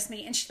 don't embarrass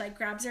me. And she like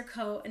grabs her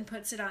coat and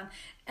puts it on.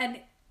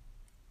 And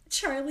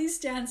Charlie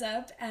stands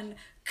up and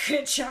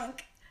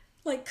ka-chunk,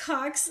 like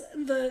cocks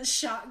the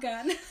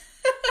shotgun.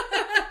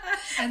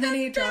 And then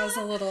he draws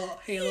a little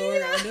halo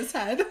around his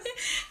head.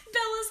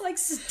 Bella's like,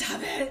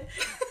 stop it.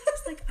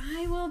 It's like,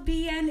 I will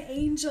be an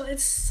angel.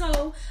 It's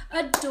so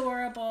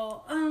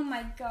adorable. Oh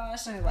my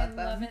gosh. I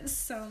love it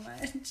so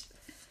much.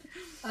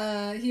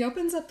 He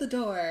opens up the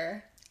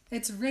door.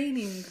 It's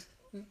raining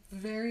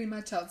very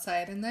much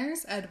outside, and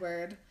there's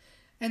Edward.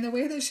 And the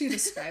way that she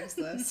describes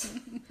this,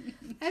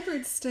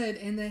 Edward stood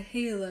in the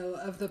halo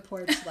of the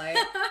porch light,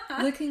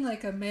 looking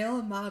like a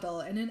male model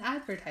in an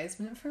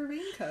advertisement for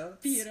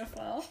raincoats.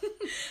 Beautiful.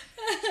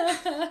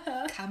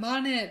 Come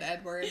on in,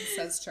 Edward,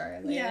 says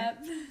Charlie.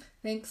 Yep.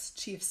 Thanks,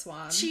 Chief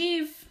Swan.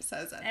 Chief.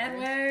 Says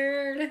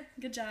Edward.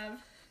 Good job.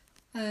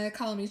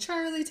 Call me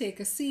Charlie, take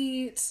a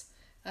seat.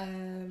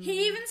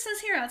 He even says,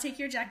 here, I'll take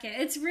your jacket.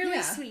 It's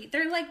really sweet.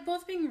 They're like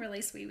both being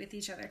really sweet with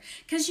each other.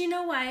 Because you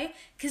know why?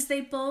 Because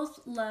they both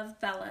love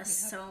Bella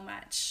so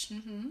much.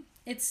 Mm-hmm.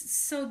 It's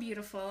so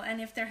beautiful. And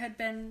if there had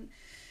been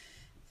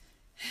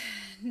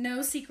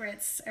no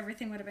secrets,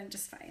 everything would have been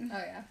just fine.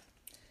 Oh,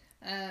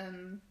 yeah.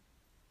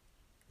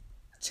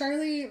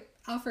 Charlie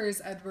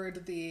offers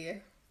Edward the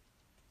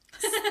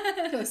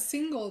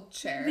single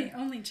chair. The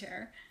only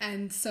chair.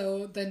 And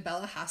so then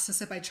Bella has to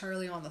sit by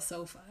Charlie on the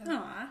sofa.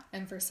 Aww.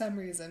 And for some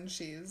reason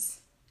she's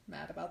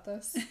mad about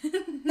this.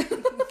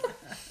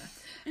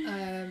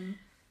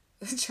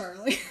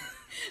 Charlie.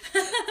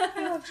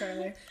 I love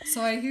Charlie.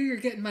 So I hear you're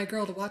getting my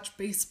girl to watch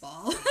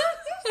baseball.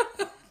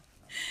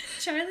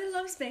 Charlie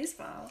loves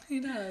baseball.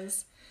 He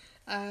does.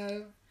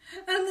 And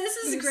this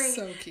is great.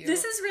 So cute.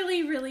 This is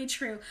really, really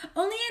true.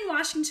 Only in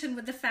Washington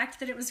would the fact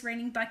that it was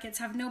raining buckets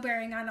have no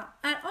bearing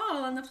at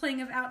all on the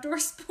playing of outdoor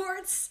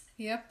sports.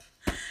 Yep.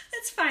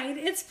 It's fine.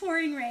 It's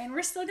pouring rain.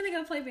 We're still gonna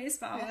go play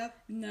baseball. Yep.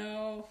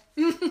 No.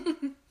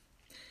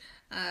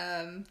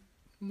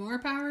 More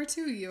power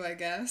to you, I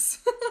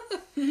guess.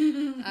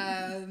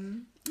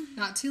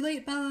 Not too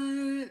late,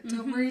 Bella.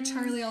 Don't worry,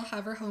 Charlie. I'll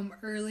have her home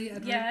early.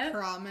 Edward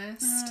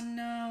promised. Oh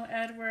no,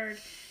 Edward.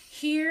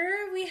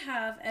 Here we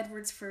have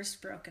Edward's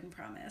first broken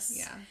promise.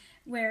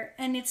 Yeah.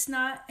 And it's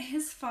not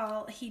his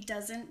fault. He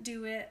doesn't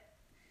do it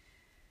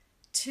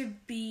to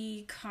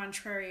be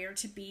contrary or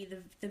to be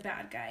the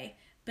bad guy.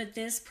 But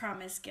this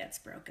promise gets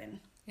broken.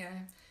 Yeah.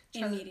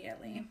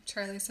 Immediately.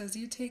 Charlie says,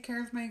 you take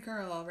care of my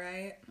girl,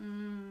 right?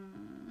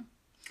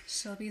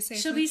 She'll be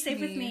safe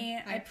with me.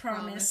 I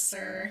promise,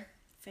 sir.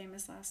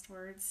 Famous last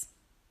words.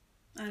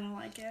 I don't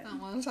like it. I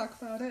don't want to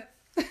talk about it.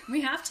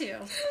 We have to.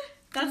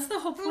 That's the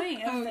whole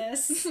point of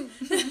this.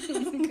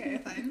 Okay,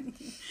 fine.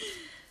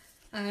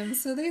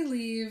 So they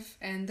leave,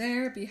 and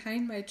there,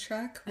 behind my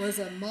truck, was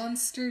a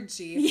monster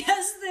Jeep.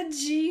 Yes, the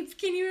Jeep.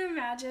 Can you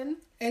imagine?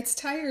 Its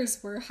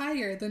tires were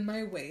higher than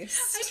my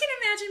waist. I can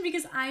imagine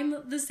because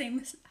I'm the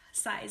same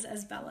size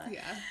as Bella.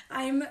 Yeah.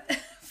 I'm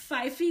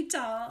 5 feet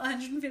tall,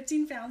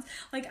 115 pounds.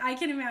 Like, I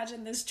can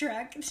imagine this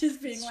truck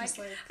just being like,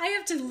 I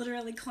have to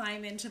literally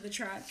climb into the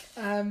truck.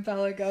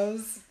 Bella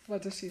goes,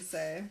 what does she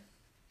say?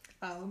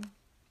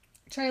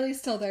 Charlie's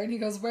still there, and he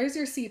goes, where's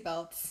your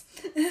seatbelts?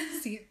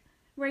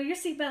 Wear your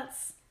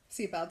seatbelts.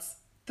 Seatbelts.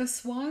 The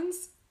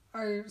Swans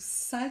are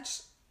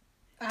such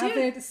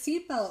avid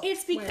seatbelt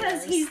It's because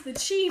wearers. he's the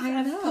chief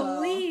I of know.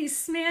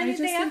 police, man. I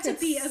just They have think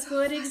to be it's a so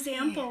good funny.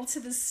 example to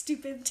the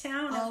stupid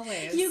town.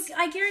 Always.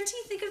 I guarantee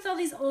you think of all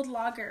these old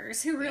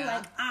loggers who were Yeah.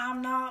 like,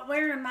 I'm not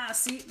wearing my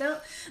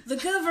seatbelt. The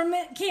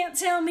government can't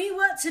tell me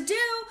what to do.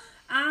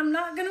 I'm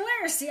not going to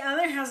wear a seatbelt.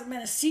 There hasn't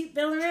been a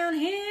seatbelt around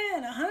here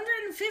in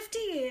 150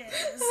 years.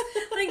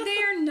 Like, they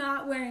are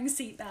not wearing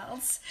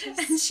seatbelts.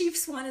 And Chief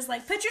Swan is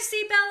like, put your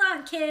seatbelt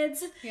on,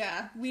 kids.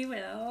 Yeah. We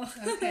will.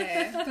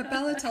 Okay. But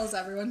Bella tells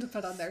everyone to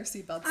put on their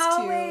seatbelts too.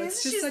 Always.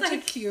 It's just She's such a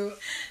like, cute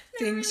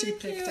They're thing really she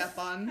picked cute. up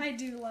on. I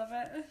do love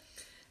it.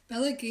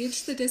 Bella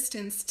gauged the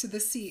distance to the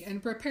seat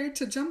and prepared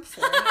to jump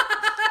for it.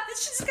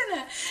 She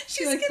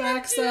She's gonna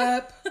backs do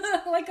up.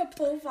 like a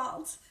pole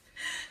vault.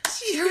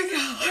 Here we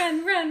go.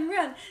 Run, run,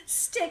 run.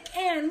 Stick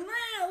and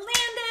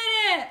landed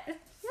it.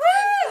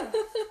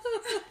 Woo!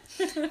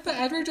 But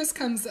Edward just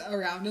comes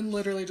around and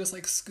literally just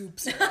like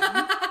scoops her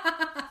in.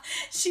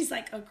 She's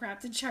like, oh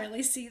crap, did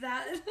Charlie see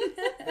that?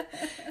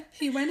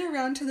 He went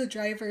around to the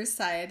driver's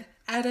side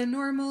at a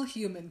normal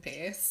human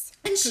pace.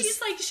 And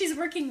she's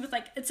working with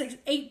it's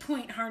like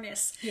 8-point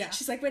harness. Yeah.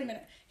 She's like, wait a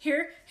minute.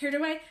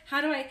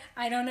 How do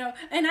I don't know.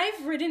 And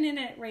I've ridden in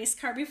a race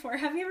car before.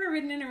 Have you ever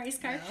ridden in a race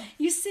car? No.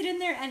 You sit in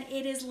there and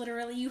it is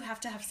literally, you have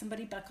to have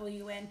somebody buckle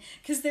you in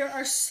because there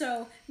are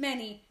so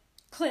many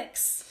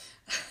clicks.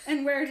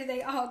 And where do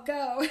they all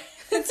go?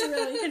 It's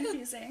really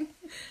confusing.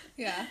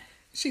 Yeah.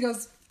 She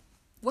goes,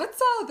 what's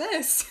all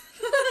this?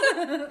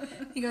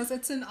 He goes,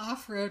 it's an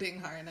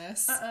off-roading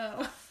harness.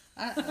 Uh-oh.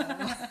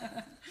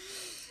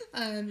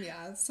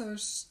 Yeah, so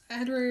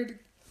Edward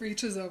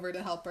reaches over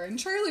to help her, and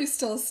Charlie's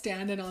still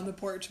standing on the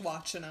porch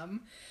watching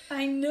him.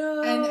 I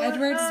know. And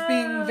Edward's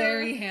being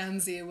very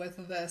handsy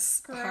with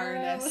this Gross.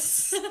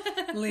 harness,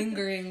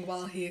 lingering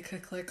while he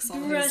clicks all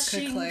his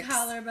brushing clicks.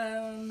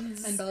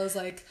 collarbones. And Bella's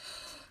like,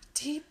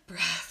 deep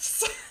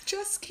breaths.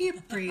 Just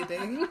keep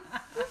breathing.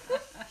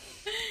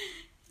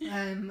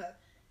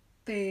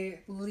 They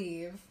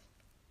leave.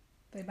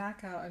 They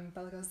back out, and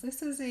Bella goes,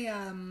 this is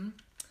a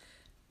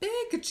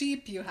big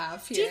Jeep you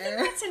have here. Do you think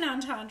that's an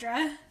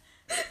entendre?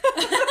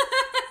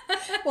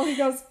 Well, he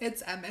goes,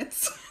 it's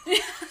Emmett's.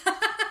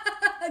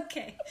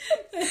 Okay.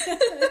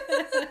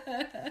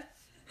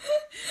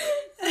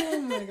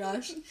 Oh my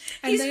gosh.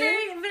 And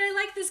But I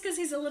like this because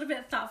he's a little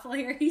bit thoughtful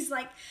here. He's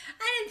like,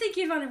 I didn't think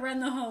you'd want to run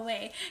the whole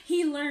way.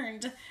 He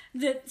learned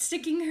that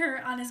sticking her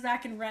on his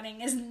back and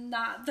running is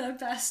not the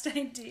best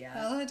idea.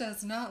 Bella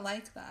does not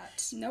like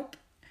that. Nope.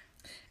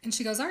 And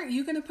she goes, aren't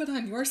you going to put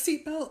on your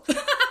seatbelt?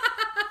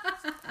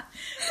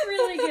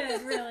 Really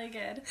good, really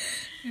good.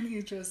 And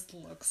he just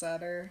looks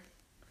at her.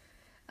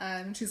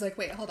 She's like,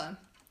 wait, hold on.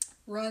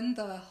 Run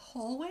the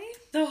whole way?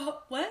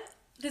 What?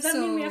 Does that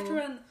mean we have to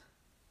run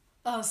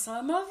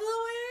some of the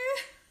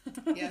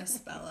way? Yes,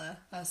 Bella.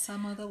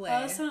 Some of the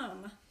way.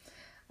 Some.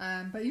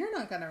 But you're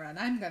not going to run.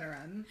 I'm going to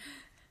run.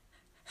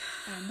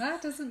 And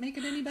that doesn't make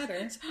it any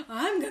better.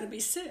 I'm going to be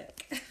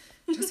sick.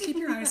 Just keep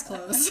your eyes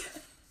closed.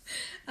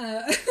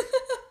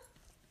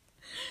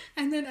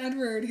 And then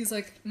Edward, he's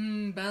like,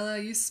 Bella,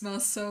 you smell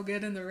so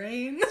good in the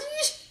rain.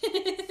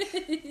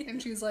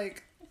 And she's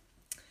like,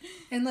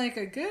 in like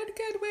a good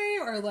way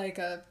or like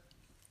a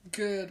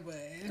good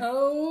way?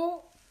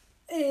 Oh,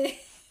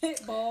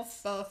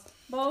 both.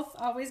 Both.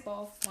 Always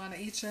both. Want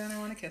to eat you and I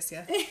want to kiss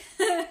you.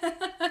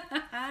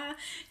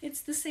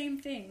 It's the same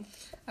thing.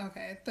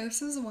 Okay,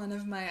 this is one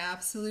of my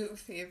absolute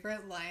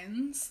favorite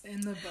lines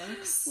in the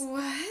books.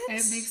 What?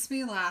 It makes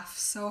me laugh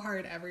so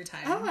hard every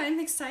time. Oh, I'm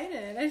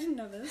excited. I didn't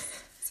know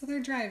this. So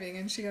they're driving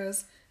and she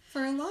goes,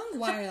 for a long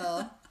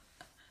while,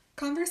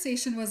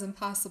 conversation was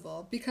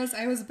impossible because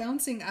I was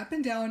bouncing up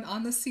and down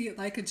on the seat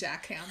like a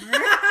jackhammer.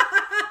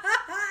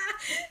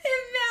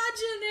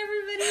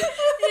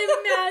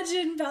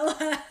 Imagine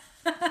Bella.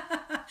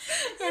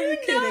 Are you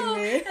kidding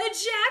me? A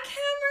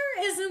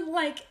jackhammer isn't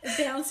like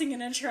bouncing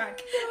in a truck.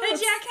 A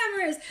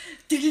jackhammer is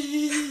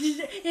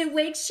it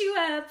wakes you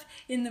up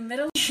in the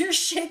middle. You're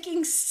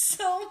shaking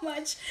so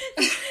much.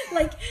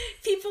 Like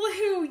people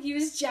who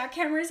use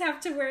jackhammers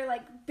have to wear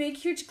like big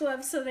huge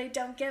gloves so they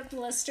don't get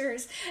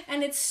blisters,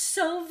 and it's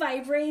so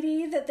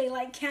vibrating that they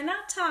like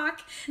cannot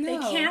talk. No. They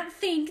can't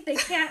think. They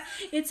can't.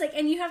 It's like,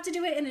 and you have to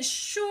do it in a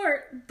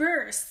short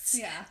bursts.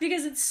 Yeah.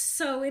 Because it's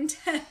so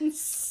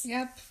intense.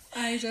 Yep.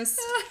 I just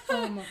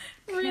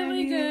Really can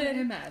you good.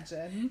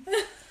 imagine?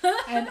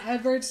 And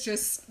Edward's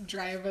just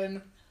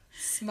driving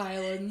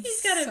Smiling.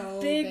 He's got so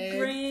a big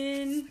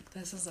grin.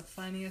 This is the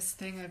funniest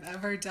thing I've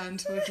ever done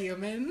to a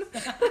human.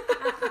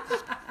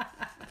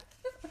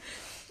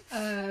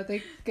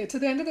 They get to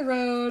the end of the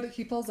road.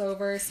 He pulls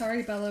over.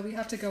 Sorry, Bella, we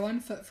have to go on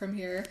foot from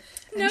here.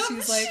 And Nope,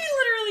 she's like, she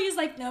literally is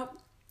like, nope,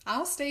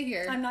 I'll stay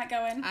here. I'm not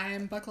going.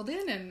 I'm buckled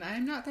in and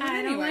I'm not going I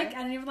anywhere.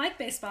 don't even like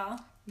baseball.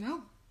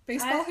 No.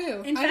 Baseball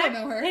who? In I fact, don't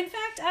know her. In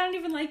fact, I don't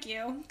even like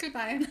you.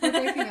 Goodbye. We're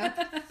breaking up.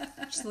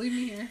 Just leave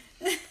me here.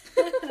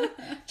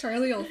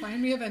 Charlie will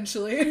find me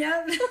eventually.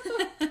 Yep.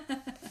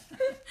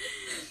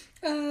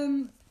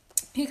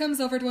 He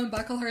comes over to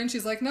unbuckle her and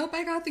she's like, nope,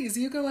 I got these.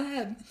 You go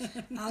ahead.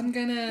 I'm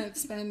gonna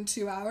spend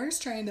 2 hours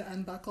trying to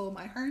unbuckle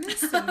my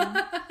harness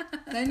and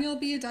then you'll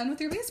be done with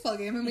your baseball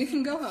game and we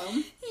can go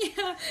home.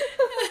 Yeah.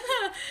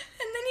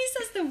 And then he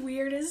says the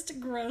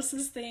weirdest,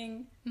 grossest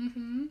thing.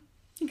 Mm-hmm.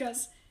 He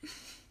goes,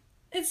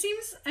 it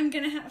seems I'm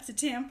gonna have to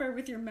tamper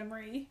with your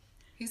memory.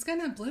 He's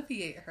gonna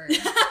obliviate her.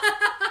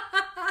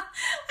 I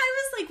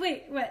was like,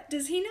 wait, what?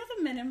 Does he know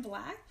the Men in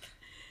Black?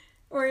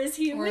 Or is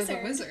he a Or wizard?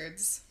 the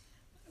wizards.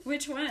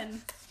 Which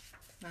one?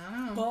 I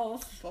don't know.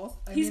 Both. Both.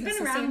 He's it's been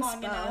the around same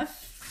long spell.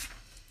 enough.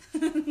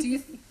 Do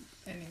you...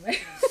 Anyway.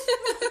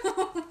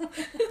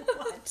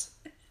 What?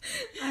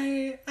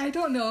 I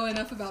don't know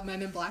enough about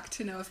Men in Black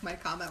to know if my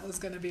comment was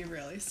going to be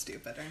really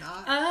stupid or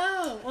not.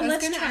 Oh, well, I was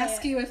let's going to try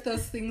ask it. you if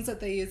those things that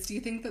they use, do you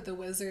think that the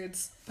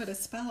wizards put a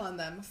spell on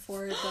them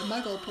for the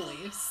Muggle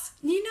police?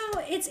 You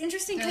know, it's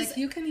interesting They're because like,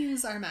 you can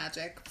use our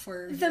magic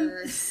for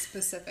your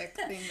specific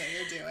thing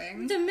that you're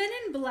doing. the Men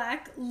in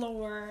Black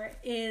lore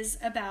is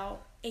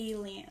about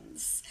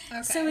aliens.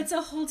 Okay. So it's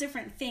a whole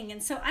different thing.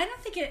 And so I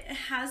don't think it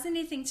has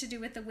anything to do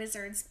with the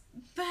wizards,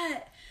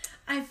 but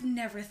I've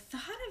never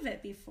thought of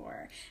it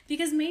before.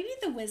 Because maybe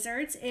the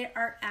wizards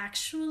are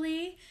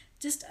actually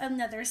just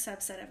another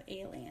subset of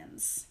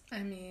aliens. I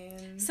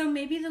mean... So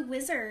maybe the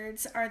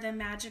wizards are the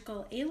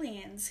magical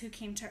aliens who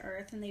came to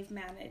Earth and they've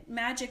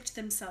magicked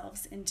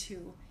themselves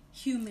into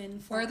human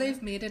form. Or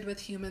they've mated with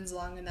humans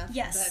long enough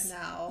Yes. that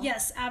now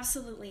Yes,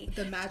 absolutely.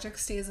 the magic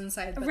stays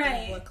inside, but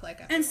Right. they look like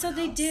everyone And so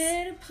they else.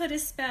 did put a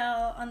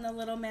spell on the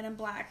little Men in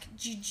Black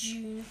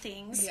juju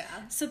things. Yeah.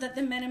 So that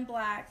the Men in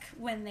Black,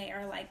 when they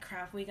are like,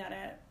 crap, we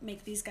gotta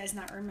make these guys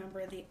not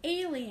remember the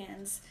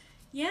aliens.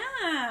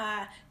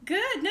 Yeah.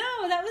 Good.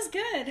 No, that was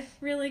good.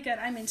 Really good.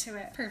 I'm into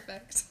it.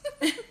 Perfect.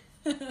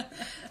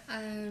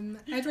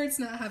 Edward's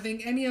not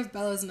having any of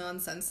Bella's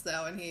nonsense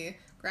though, and he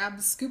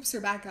scoops her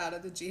back out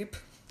of the Jeep.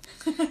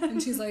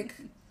 And she's like,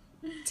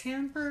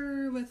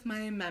 tamper with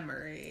my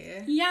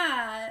memory.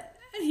 Yeah.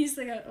 And he's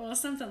like, well,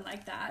 something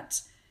like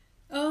that.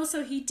 Oh,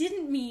 so he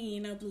didn't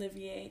mean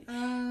obliviate.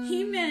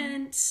 He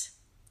meant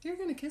You're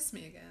gonna kiss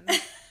me again.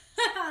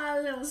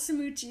 a little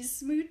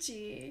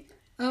smoochy.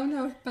 Oh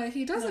no, but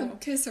he doesn't No.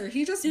 kiss her.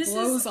 He just This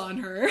blows is- on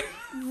her.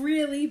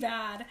 Really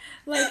bad.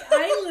 Like,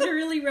 I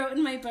literally wrote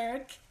in my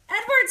book,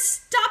 Edward,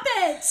 stop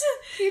it!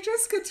 He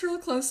just gets real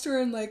close to her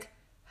and like,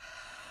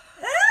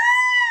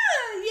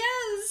 Ah,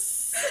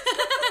 yes!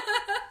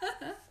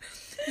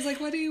 he's like,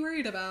 what are you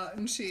worried about?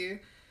 And she,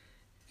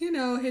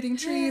 hitting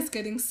trees,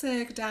 getting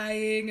sick,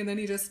 dying, and then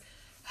he just,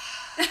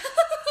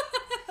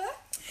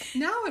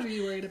 now what are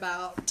you worried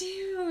about?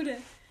 Dude.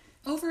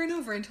 Over and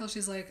over until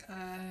she's like,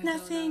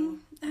 Nothing.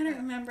 I don't Yeah,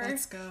 remember.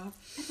 Let's go.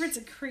 Edward's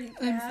a creep,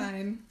 I'm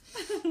man.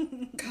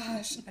 fine.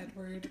 Gosh,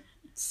 Edward.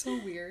 So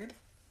weird.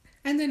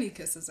 And then he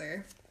kisses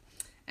her.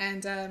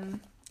 And,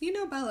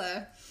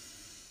 Bella,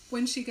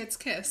 when she gets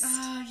kissed,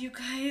 Oh, you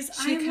guys,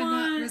 she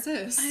cannot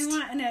resist. I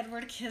want an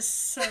Edward kiss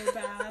so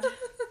bad.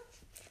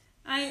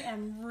 I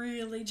am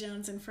really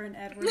jonesing for an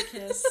Edward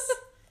kiss.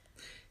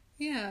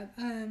 Yeah,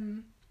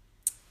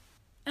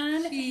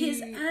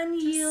 His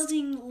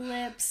unyielding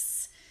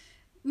lips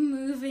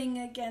moving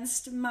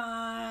against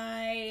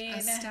mine.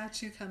 a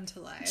statue come to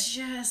life.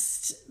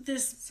 Just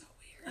this. So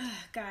weird.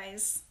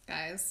 Guys,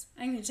 Guys.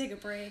 I'm gonna take a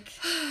break.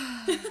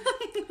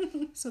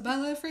 So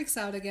Bella freaks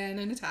out again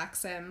and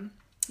attacks him.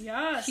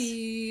 Yes.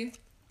 He,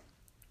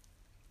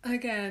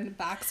 again,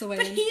 backs away.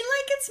 But he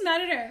gets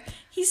mad at her.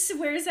 He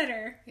swears at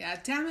her. Yeah,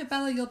 damn it,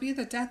 Bella, you'll be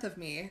the death of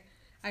me.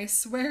 I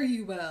swear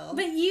you will.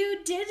 But you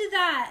did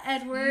that,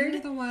 Edward.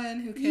 You're the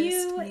one who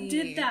kissed You me.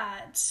 did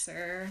that.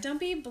 Sir. Don't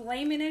be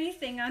blaming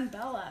anything on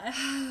Bella.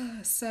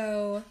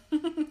 So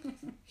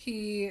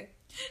she's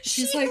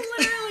She like,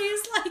 literally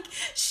is like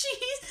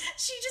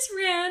she just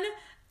ran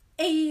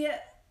a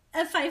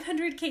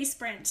 500K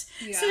sprint.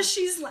 Yeah. So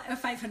she's like a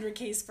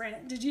 500K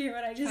sprint. Did you hear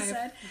what I just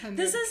said?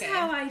 This is 500K.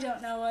 how I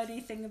don't know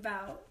anything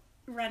about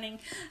running.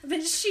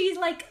 But she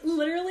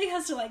literally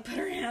has to put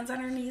her hands on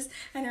her knees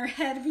and her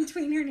head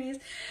between her knees.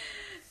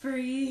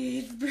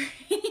 Breathe.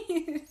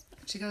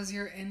 she goes,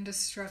 you're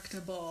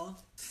indestructible.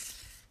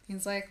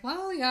 He's like,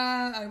 well,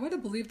 yeah, I would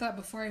have believed that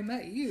before I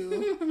met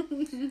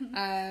you.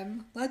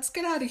 Let's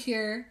get out of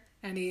here.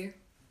 And he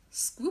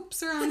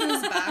scoops her onto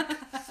his back.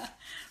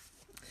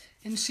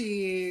 And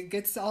she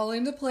gets all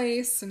into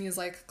place, and he's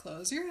like,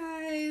 close your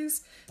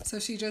eyes. So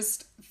she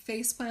just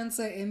face plants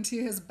it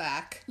into his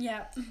back.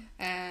 Yep.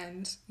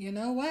 And you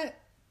know what?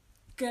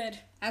 Good.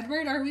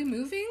 Edward, are we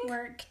moving?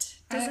 Worked.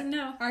 Doesn't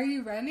know. Are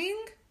you running?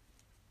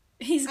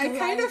 He's I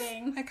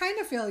gliding. kind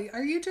of feel you.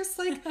 Are you just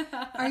like,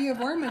 are you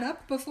warming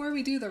up before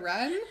we do the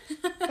run?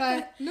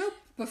 But nope,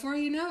 before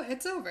you know,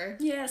 it's over.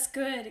 Yes,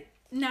 good.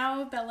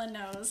 Now Bella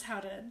knows how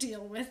to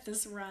deal with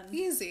this run.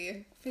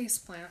 Easy.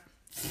 Faceplant.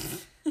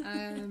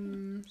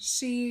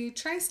 She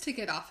tries to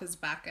get off his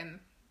back and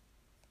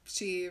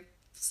she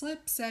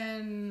slips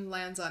and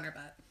lands on her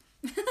butt.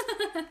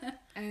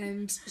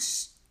 And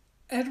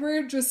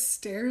Edward just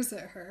stares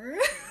at her.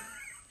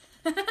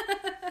 Edward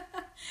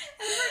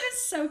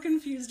is so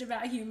confused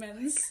about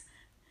humans.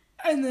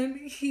 And then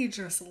he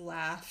just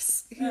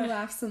laughs. He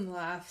laughs and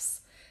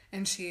laughs.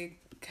 And she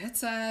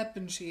gets up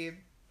and she's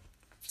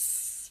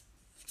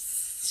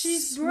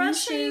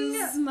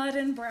brushing mud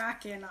and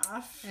bracken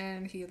off.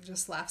 And he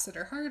just laughs at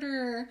her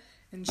harder.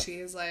 And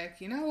she's like,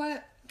 you know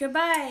what?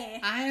 Goodbye.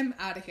 I'm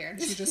out of here.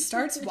 And she just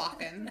starts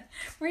walking.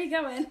 Where are you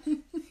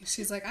going?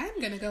 She's like, I'm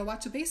going to go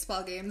watch a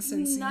baseball game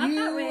since Not you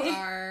that way.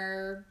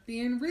 are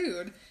being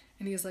rude.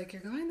 And he's like,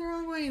 you're going the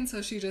wrong way. And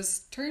so she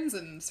just turns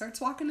and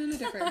starts walking in a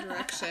different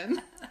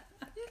direction.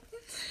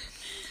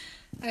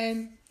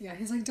 And yeah,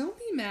 he's like, don't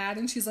be mad.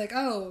 And she's like,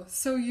 oh,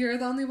 so you're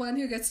the only one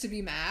who gets to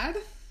be mad?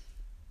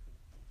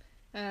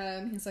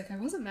 And he's like, I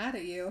wasn't mad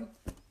at you.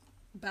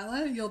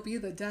 Bella, you'll be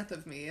the death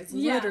of me. It's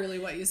literally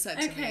what you said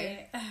to me.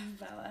 Okay,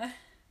 Bella.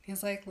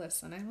 He's like,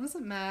 listen, I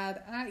wasn't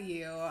mad at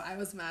you. I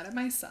was mad at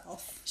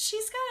myself.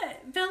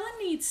 Bella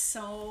needs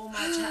so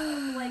much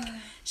help. Like,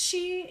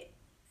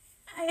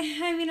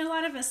 I mean, a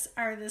lot of us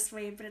are this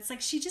way, but it's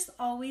like she just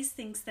always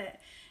thinks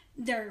that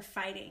they're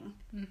fighting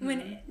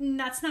when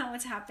that's not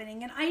what's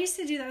happening. And I used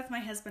to do that with my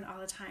husband all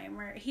the time,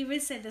 where he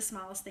would say the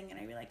smallest thing and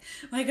I'd be like,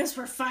 well, I guess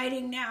we're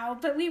fighting now,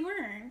 but we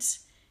weren't.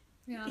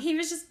 Yeah. He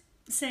was just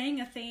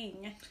saying a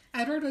thing.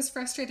 Edward was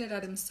frustrated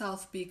at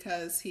himself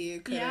because he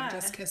couldn't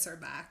just kiss her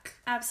back.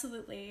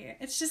 Absolutely.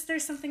 It's just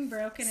there's something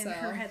broken in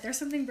her head. There's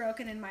something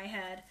broken in my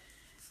head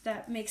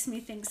that makes me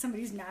think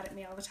somebody's mad at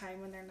me all the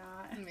time when they're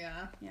not.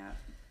 Yeah. Yeah.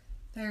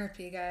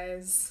 Therapy,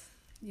 guys.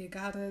 You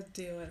gotta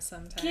do it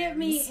sometimes. Get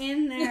me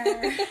in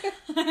there.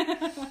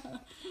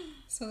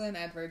 So then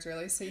Edward's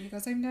really sweet. He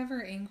goes, I'm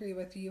never angry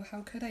with you.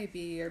 How could I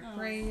be? You're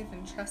brave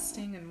and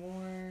trusting and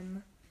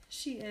warm.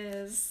 She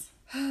is.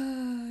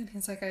 And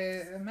he's like,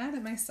 I'm mad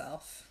at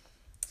myself.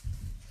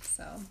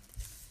 So,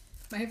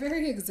 my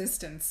very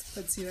existence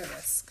puts you at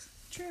risk.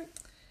 True.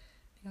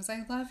 He goes,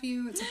 I love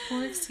you. It's a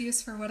poor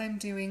excuse for what I'm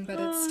doing, but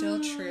it's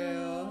still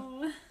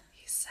true.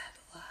 He said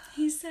love.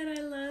 He said,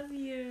 I love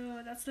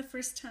you. That's the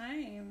first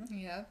time.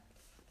 Yep.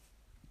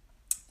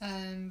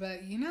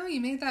 But you know,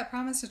 you made that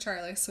promise to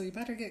Charlie, so you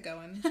better get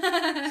going.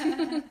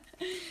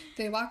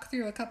 They walk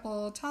through a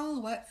couple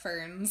tall, wet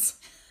ferns.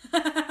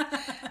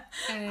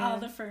 All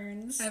the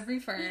ferns. Every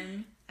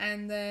fern.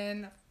 And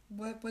then,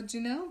 what would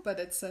you know? But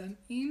it's an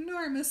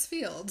enormous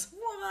field.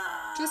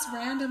 Whoa. Just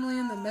randomly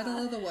in the middle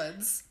of the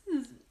woods.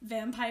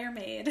 Vampire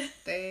made.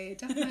 They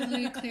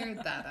definitely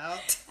cleared that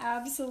out.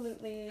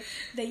 Absolutely.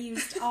 They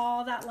used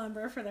all that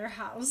lumber for their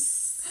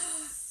house.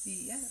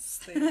 Yes,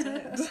 they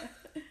did.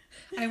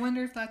 I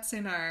wonder if that's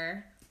in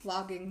our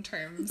logging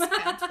terms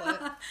pamphlet.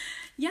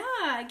 Yeah,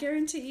 I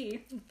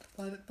guarantee.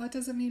 What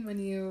does it mean when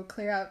you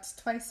clear out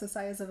twice the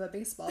size of a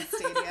baseball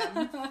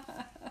stadium?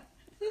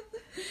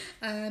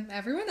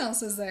 Everyone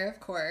else is there, of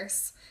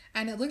course.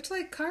 And it looked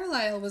like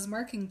Carlisle was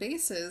marking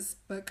bases,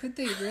 but could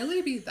they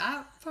really be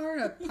that far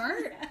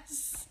apart?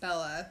 Yes.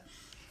 Bella,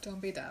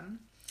 don't be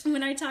dumb.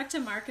 When I talked to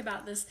Mark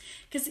about this,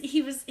 because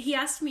he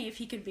asked me if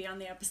he could be on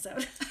the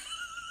episode.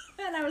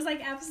 And I was like,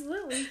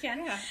 absolutely, you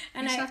can. Yeah,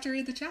 and you just have to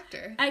read the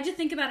chapter. I did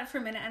think about it for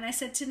a minute, and I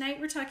said, tonight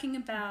we're talking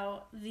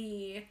about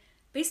the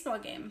baseball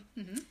game.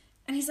 Mm-hmm.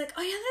 And he's like,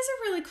 oh yeah, that's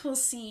a really cool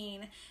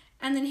scene.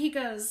 And then he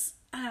goes,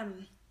 I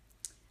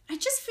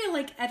just feel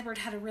like Edward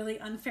had a really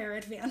unfair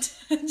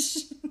advantage.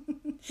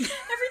 Every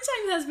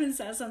time husband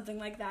says something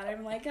like that,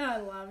 I'm like, oh, I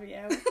love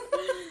you.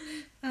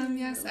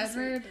 Yes,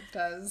 Edward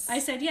does. I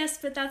said yes,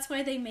 but that's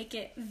why they make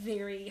it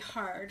very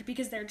hard,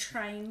 because they're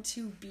trying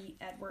to beat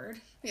Edward.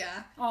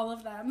 Yeah. All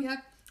of them. Yep.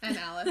 And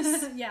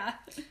Alice. Yeah.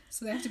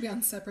 So they have to be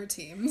on separate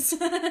teams.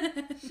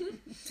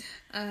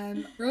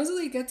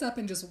 Rosalie gets up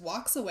and just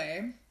walks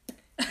away.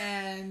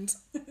 And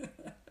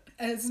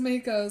Esme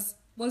goes,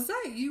 was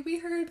that you we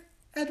heard,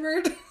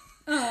 Edward?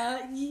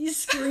 You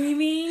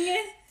screaming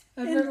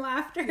Edward, and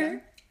laughter. Yeah.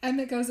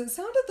 Emmett goes, it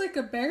sounded like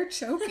a bear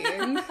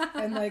choking.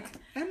 And like,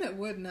 Emmett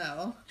would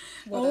know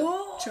what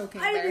a choking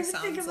bear sounds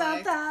like. I didn't think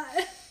about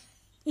that.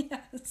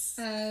 Yes.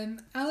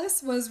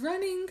 Alice was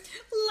running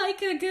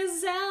like a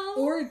gazelle.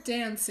 or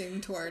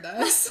dancing toward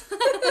us.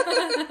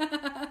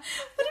 What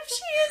if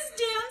she is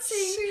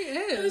dancing? She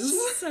is.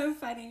 She's so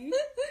funny.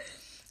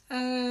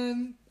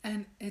 And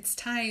it's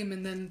time,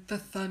 and then the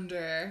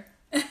thunder.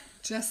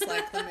 Just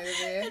like the movie.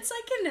 It's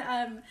like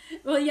in,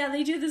 well, yeah,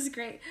 they do this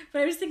great,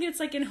 but I was thinking it's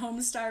like in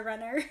Homestar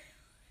Runner.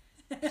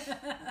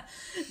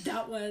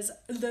 That was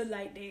the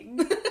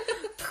lightning.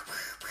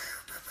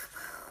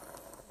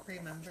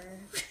 Remember.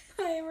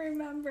 I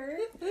remember.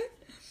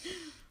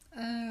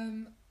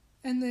 And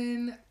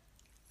then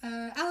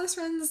Alice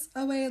runs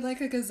away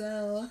like a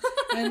gazelle,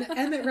 and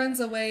Emmett runs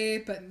away,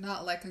 but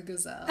not like a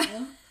gazelle.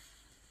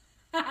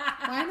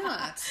 Why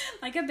not?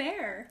 Like a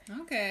bear.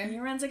 Okay. He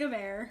runs like a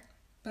bear.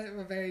 But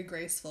a very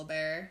graceful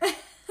bear.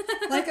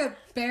 Like a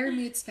bear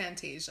meets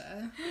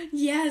Fantasia.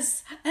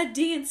 Yes, a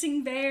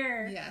dancing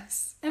bear.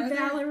 Yes. A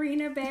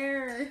ballerina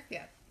bear.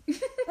 Yeah.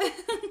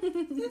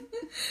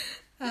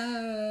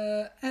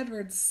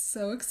 Edward's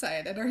so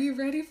excited. Are you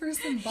ready for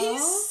some balls?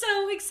 He's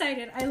so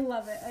excited. I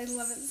love it. I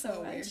love it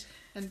so much. Weird.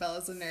 And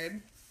Bella's a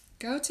nerd.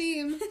 Go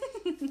team.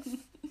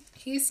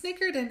 He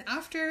snickered and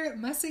after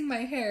mussing my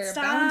hair,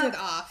 bounded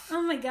off.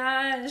 Oh my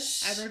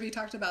gosh. Edward, we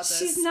talked about this.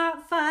 She's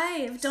not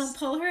 5. Don't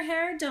pull her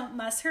hair. Don't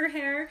muss her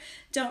hair.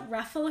 Don't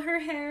ruffle her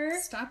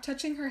hair. Stop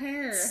touching her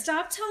hair.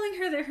 Stop telling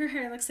her that her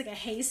hair looks like a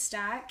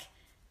haystack.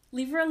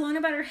 Leave her alone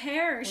about her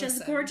hair. She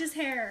has gorgeous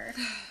hair.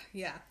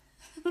 Yeah.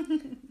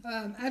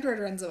 Edward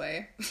runs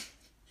away.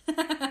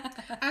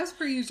 As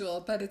per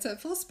usual, but it's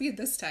at full speed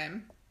this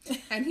time.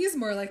 And he's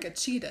more like a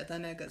cheetah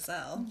than a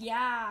gazelle.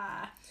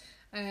 Yeah.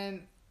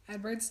 And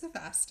Edward's the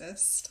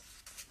fastest.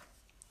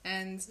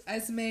 And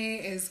Esme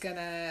is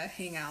gonna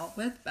hang out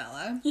with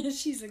Bella. Yeah,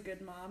 she's a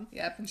good mom.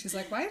 Yep, and she's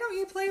like, why don't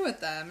you play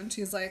with them? And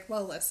she's like,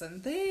 well,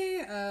 listen,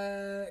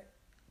 they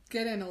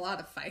get in a lot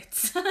of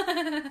fights.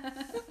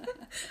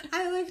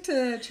 I like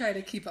to try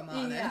to keep them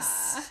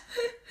honest.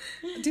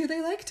 Yeah. Do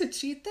they like to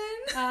cheat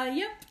then?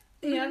 Yep.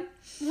 Yep.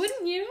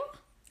 Wouldn't you?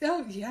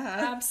 Oh,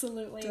 yeah.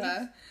 Absolutely.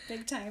 Duh.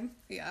 Big time.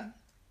 Yeah.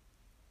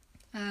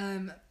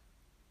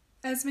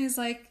 Esme's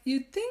like,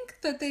 you'd think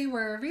that they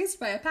were raised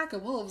by a pack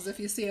of wolves if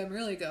you see them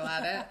really go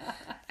at it.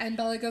 And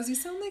Bella goes, you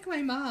sound like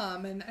my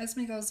mom. And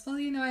Esme goes, well,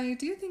 I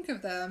do think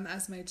of them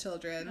as my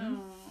children.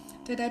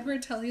 Aww. Did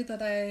Edward tell you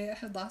that I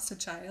had lost a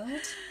child?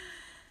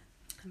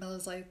 And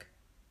Bella's like,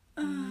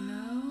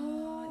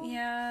 no.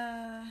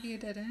 Yeah. He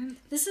didn't.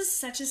 This is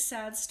such a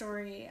sad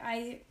story.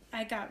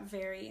 I got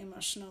very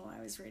emotional while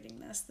I was reading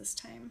this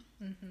time.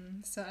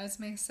 Mm-hmm. So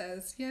Esme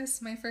says,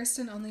 yes, my first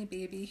and only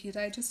baby. He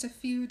died just a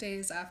few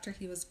days after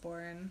he was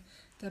born.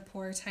 The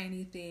poor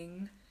tiny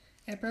thing.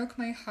 It broke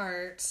my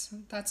heart.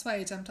 That's why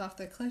I jumped off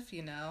the cliff,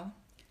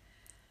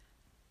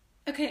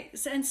 Okay,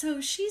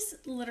 so she's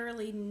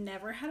literally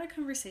never had a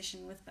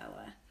conversation with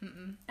Bella.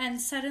 Mm-mm. And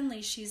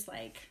suddenly she's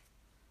like,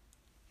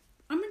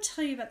 I'm going to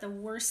tell you about the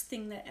worst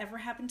thing that ever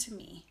happened to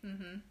me.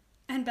 Mm-hmm.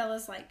 And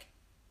Bella's like,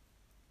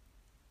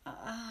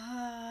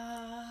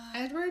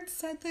 Edward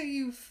said that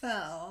you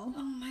fell.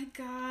 Oh my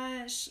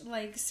gosh.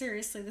 Like,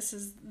 seriously, this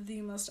is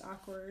the most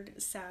awkward,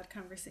 sad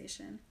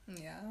conversation.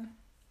 Yeah.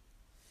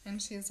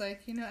 And she's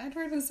like,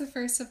 Edward was the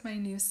first of my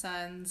new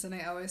sons, and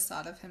I always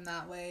thought of him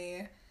that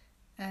way.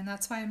 And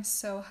that's why I'm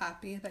so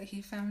happy that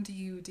he found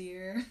you,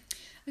 dear.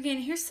 Okay,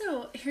 and here's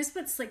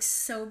what's, like,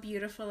 so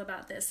beautiful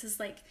about this is,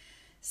 like,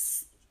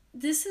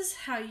 this is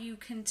how you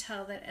can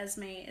tell that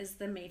Esme is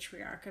the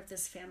matriarch of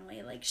this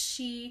family. Like,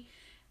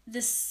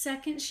 the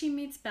second she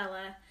meets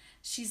Bella,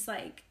 she's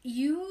like,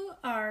 you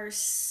are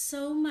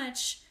so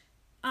much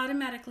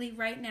automatically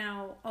right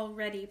now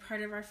already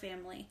part of our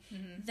family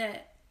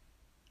that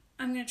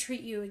I'm going to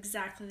treat you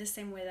exactly the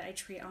same way that I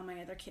treat all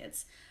my other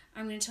kids.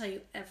 I'm going to tell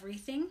you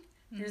everything.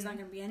 There's not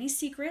going to be any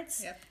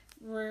secrets. Yep.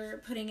 We're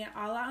putting it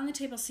all out on the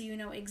table so you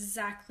know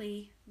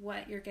exactly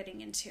what you're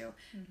getting into.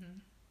 Mm-hmm.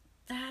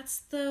 That's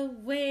the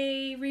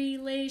way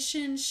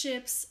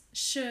relationships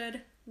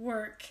should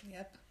work.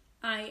 Yep.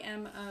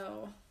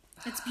 IMO.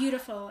 It's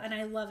beautiful and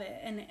I love it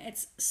and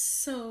it's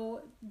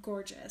so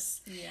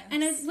gorgeous. Yes.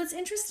 And what's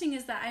interesting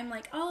is that I'm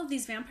like, all of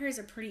these vampires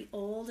are pretty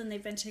old and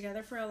they've been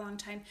together for a long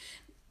time.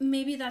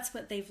 Maybe that's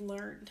what they've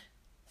learned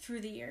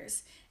through the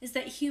years, is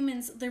that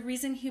the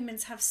reason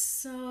humans have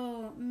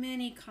so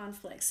many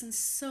conflicts and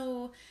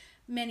so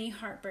many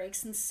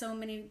heartbreaks and so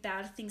many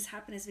bad things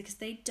happen is because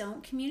they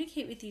don't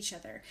communicate with each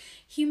other.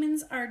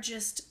 Humans are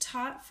just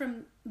taught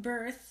from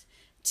birth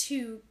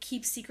to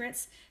keep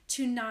secrets,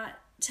 to not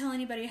tell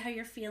anybody how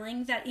you're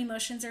feeling, that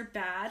emotions are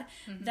bad,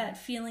 that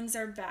feelings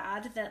are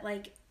bad, that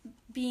like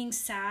being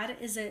sad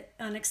is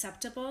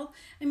unacceptable.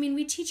 I mean,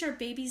 we teach our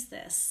babies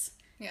this.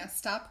 Yeah,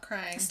 stop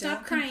crying.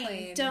 Stop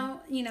crying.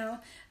 Don't,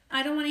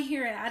 I don't want to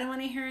hear it. I don't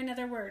want to hear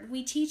another word.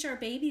 We teach our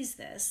babies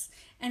this,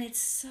 and it's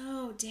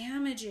so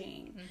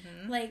damaging.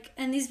 Mm-hmm. Like,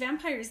 and these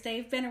vampires,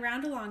 they've been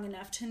around long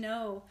enough to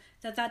know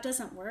that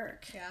doesn't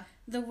work. Yeah.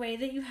 The way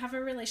that you have a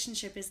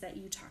relationship is that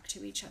you talk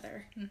to each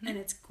other, and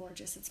it's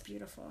gorgeous. It's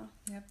beautiful.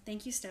 Yep.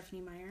 Thank you,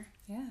 Stephenie Meyer.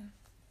 Yeah.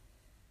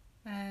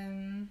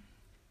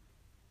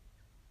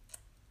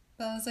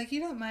 Bella's like, you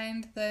don't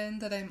mind then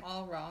that I'm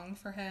all wrong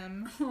for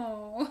him?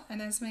 Oh.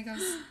 And Esme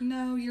goes,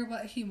 no, you're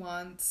what he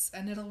wants,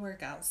 and it'll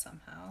work out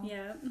somehow.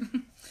 Yeah.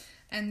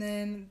 And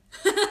then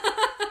Emily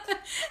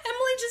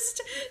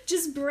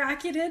just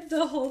bracketed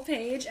the whole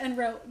page and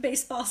wrote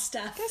baseball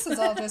stuff. This is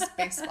all just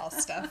baseball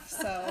stuff,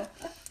 so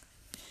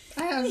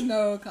I have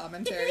no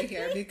commentary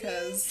here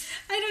because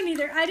I don't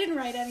either. I didn't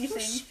write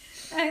anything.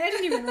 I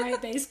didn't even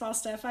write baseball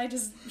stuff. I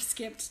just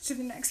skipped to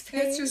the next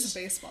page. It's just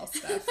baseball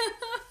stuff.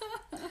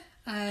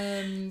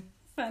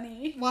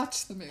 Funny.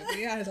 Watch the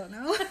movie. I don't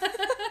know.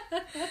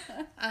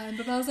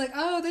 But I was like,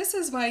 oh, this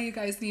is why you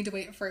guys need to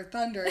wait for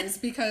thunder, is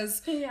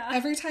because Yeah.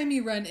 every time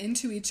you run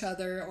into each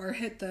other or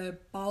hit the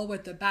ball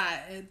with the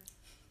bat,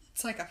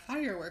 it's like a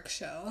fireworks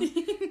show.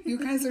 You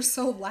guys are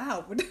so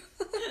loud.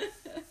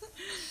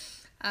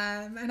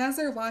 And as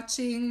they're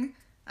watching,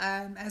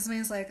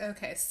 Esme's like,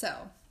 okay,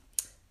 so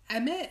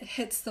Emmett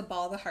hits the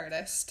ball the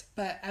hardest,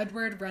 but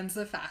Edward runs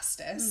the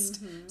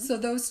fastest. So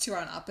those two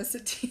are on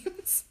opposite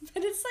teams.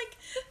 But it's like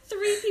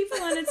 3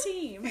 people on a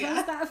team. Yeah.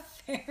 How's that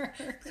fair?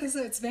 Because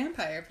it's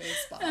vampire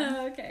baseball.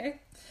 Oh, okay.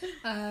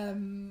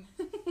 And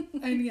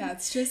yeah,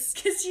 it's just,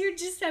 Because you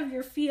just have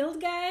your field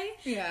guy,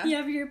 yeah, you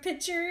have your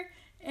pitcher,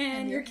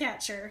 and your your-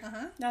 catcher.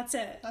 Uh-huh. That's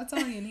it. that's all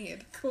you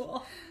need.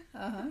 Cool.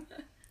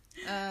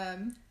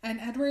 And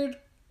Edward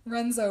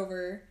runs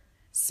over,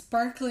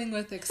 sparkling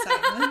with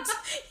excitement.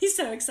 He's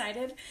so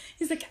excited.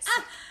 He's like,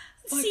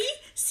 Look.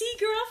 see,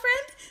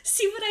 girlfriend?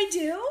 See what I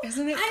do?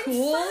 Isn't it I'm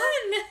cool?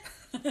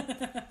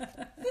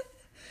 fun.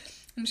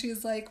 And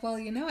she's like, well,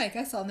 I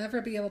guess I'll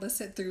never be able to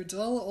sit through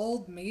dull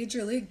old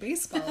Major League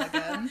Baseball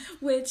again.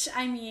 Which,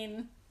 I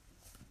mean,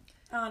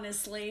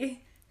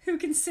 honestly, who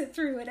can sit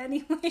through it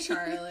anyway?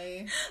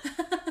 Charlie.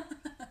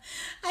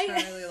 I-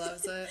 Charlie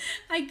loves it.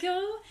 I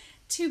go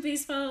to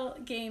baseball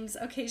games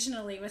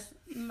occasionally with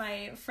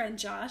my friend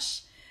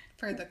Josh.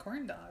 For the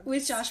corn dogs.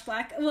 With Josh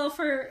Black. Well,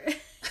 for...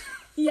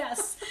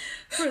 Yes.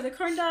 For the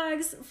corn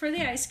dogs, for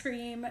the ice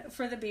cream,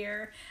 for the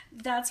beer.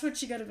 That's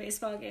what you go to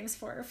baseball games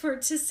for.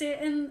 To sit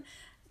and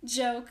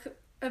joke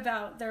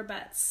about their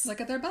butts.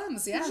 Look at their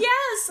bums, yeah.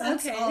 Yes!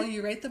 That's okay. all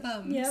you rate the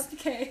bums. Yep,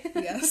 okay.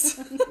 Yes.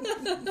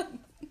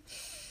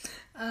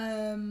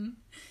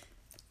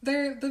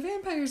 The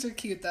vampires are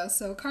cute though.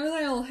 So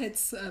Carlisle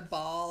hits a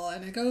ball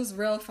and it goes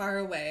real far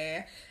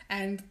away,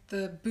 and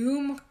the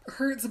boom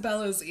hurts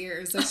Bella's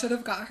ears. I should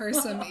have got her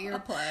some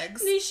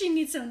earplugs. Maybe she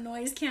needs some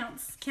noise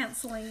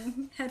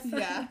canceling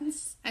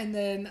headphones. Yeah. And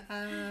then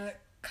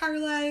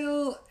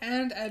Carlisle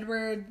and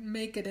Edward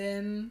make it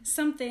in.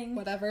 Something.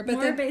 Whatever, but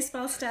More then-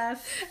 baseball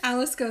stuff.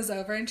 Alice goes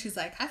over and she's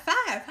like, high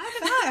five,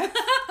 high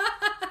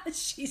five.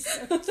 She's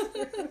so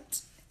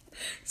cute.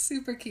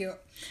 Super cute.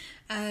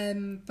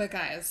 But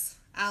guys,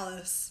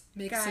 Alice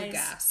makes you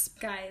gasp.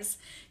 Guys,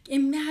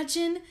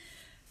 imagine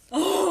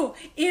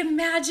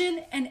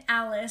an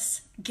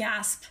Alice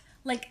gasp.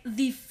 Like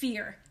the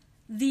fear,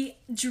 the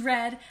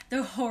dread,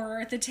 the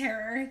horror, the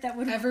terror that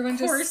would Everyone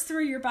just course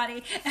through your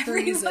body.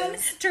 Everyone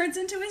freezes. turns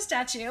into a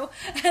statue,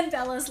 and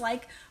Bella's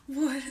like,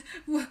 what?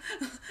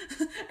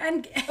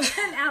 And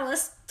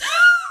Alice...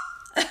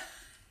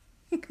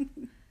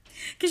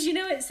 Because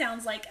it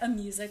sounds like a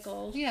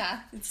musical.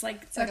 Yeah. It's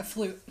like a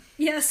flute.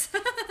 Yes.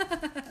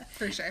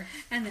 For sure.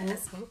 And then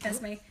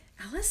Esme,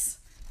 Alice?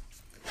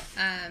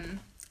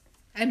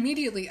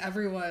 Immediately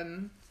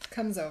everyone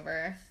comes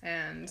over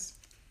and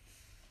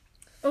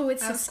Oh,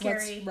 it's so asks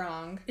scary. what's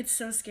wrong. It's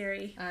so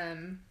scary.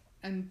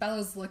 And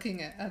Bella's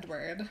looking at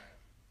Edward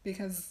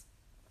because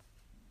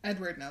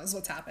Edward knows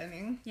what's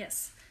happening.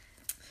 Yes.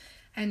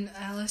 And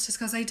Alice just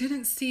goes, I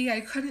didn't see,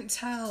 I couldn't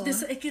tell.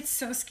 It gets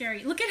so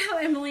scary. Look at how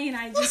Emily and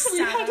I just We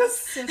sat had up. to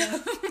sit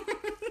up.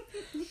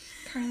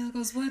 Carla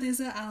goes, what is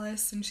it,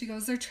 Alice? And she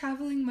goes, they're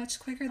traveling much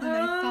quicker than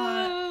I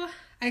thought.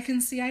 I can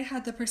see I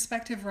had the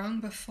perspective wrong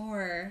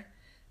before.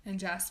 And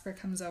Jasper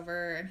comes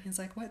over and he's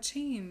like, what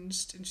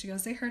changed? And she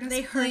goes, they heard us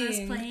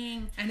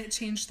playing. And it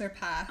changed their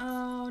path.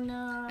 Oh,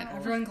 no. And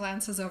everyone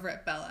glances over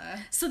at Bella.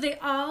 So they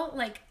all,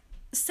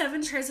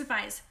 7 pairs of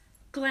eyes,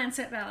 glance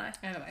at Bella.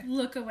 Anyway.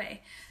 Look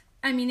away.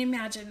 I mean,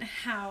 imagine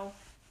how...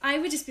 I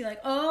would just be like,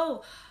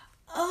 oh,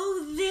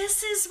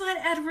 this is what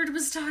Edward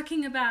was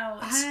talking about.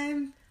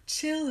 I'm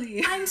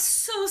chilly. I'm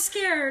so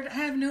scared. I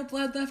have no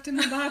blood left in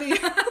my body.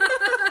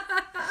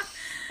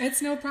 It's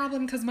no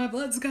problem because my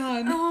blood's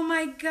gone. Oh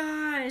my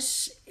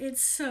gosh.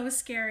 It's so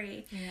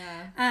scary.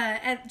 Yeah.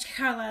 And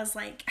Carlisle's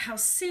like, how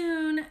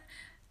soon?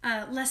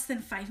 Less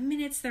than 5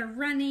 minutes. They're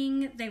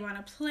running. They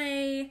want to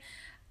play.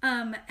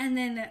 And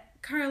then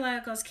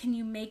Carlisle goes, can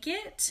you make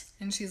it?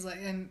 And she's like,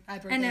 and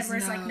Edward And goes,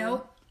 Edward's no. like,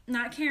 nope,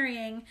 not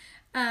carrying.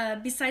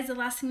 Besides, the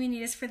last thing we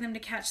need is for them to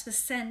catch the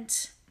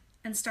scent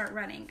and start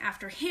running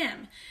after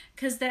him.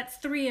 Because that's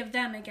 3 of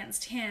them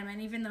against him.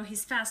 And even though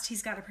he's fast,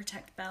 he's got to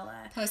protect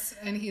Bella. Plus,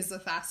 and he's the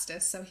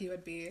fastest, so he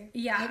would be...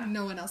 Yeah.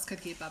 No one else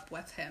could keep up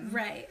with him.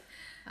 Right.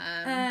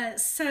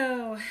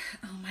 Oh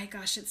my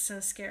gosh, it's so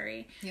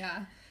scary.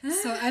 Yeah.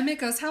 So Emmett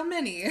goes, how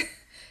many?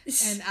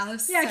 And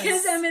Alice Yeah, says...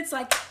 because Emmett's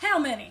like, how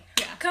many?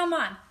 Yeah. Come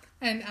on.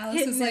 And Alice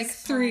Hitting is like, his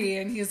 3.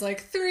 And he's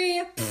like,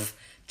 3? Pfft,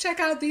 check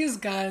out these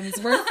guns.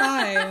 We're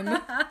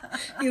fine.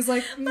 He's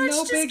like, no Let's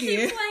just biggie.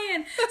 keep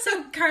playing.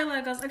 So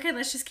Carla goes, okay,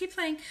 let's just keep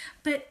playing.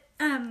 But,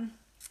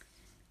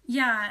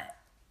 yeah,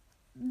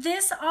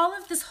 all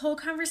of this whole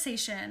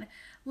conversation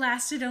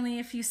lasted only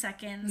a few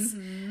seconds.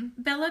 Mm-hmm.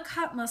 Bella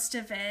caught most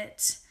of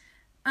it.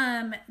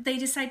 They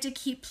decide to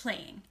keep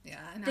playing. Yeah.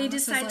 And They Alice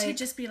is decide to like,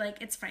 just be like,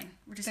 it's fine.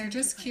 We're just they're gonna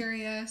keep just playing.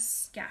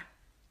 curious. Yeah.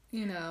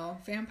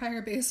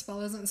 Vampire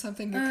baseball isn't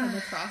something you come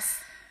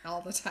across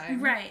all the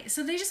time. Right.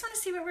 So they just want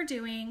to see what we're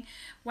doing,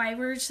 why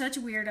we're such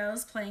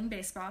weirdos playing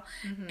baseball.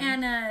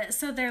 And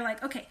so they're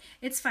like, okay,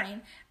 it's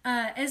fine.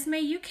 Esme,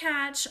 you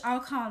catch, I'll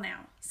call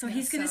now. So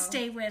he's going to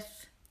stay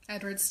with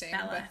Edward's staying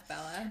with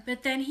Bella.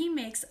 But then he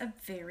makes a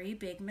very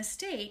big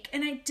mistake.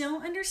 And I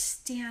don't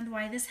understand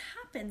why this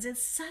happens.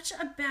 It's such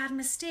a bad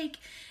mistake.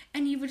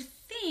 And you would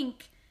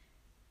think,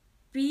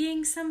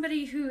 being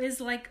somebody who is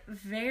like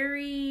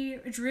very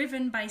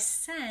driven by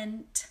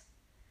scent,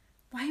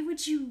 why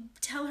would you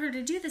tell her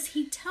to do this?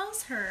 He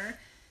tells her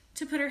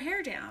to put her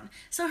hair down.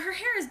 So her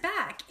hair is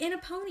back in a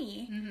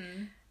pony.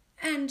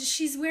 And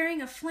she's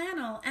wearing a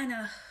flannel and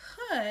a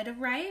hood,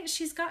 right?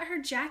 She's got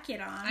her jacket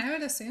on. I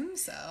would assume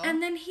so.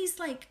 And then he's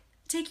like,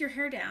 take your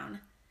hair down.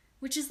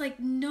 Which is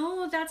like,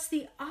 no, that's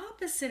the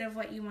opposite of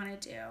what you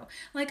want to do.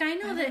 Like, I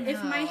know that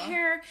if my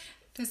hair...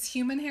 Does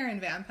human hair and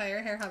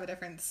vampire hair have a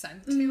different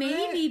scent to it?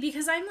 Maybe,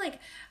 because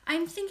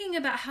I'm thinking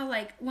about how,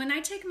 like, when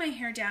I take my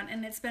hair down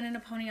and it's been in a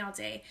pony all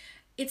day,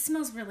 it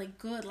smells really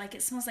good. Like,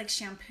 it smells like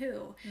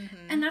shampoo.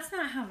 And that's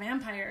not how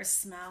vampires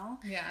smell.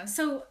 Yeah.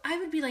 So I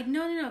would be like,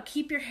 no,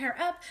 keep your hair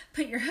up,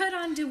 put your hood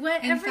on, do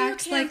whatever you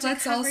can to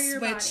cover your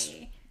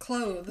body.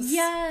 Clothes.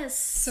 Yes.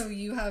 So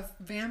you have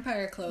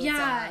vampire clothes on.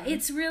 Yeah,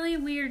 it's really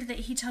weird that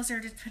he tells her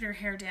to put her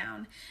hair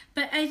down.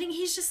 But I think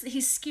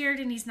he's scared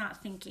and he's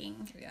not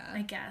thinking. Yeah.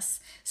 I guess.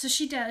 So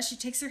she does. She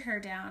takes her hair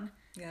down.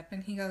 Yep,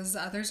 and he goes,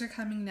 the others are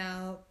coming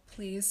now.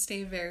 Please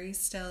stay very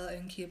still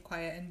and keep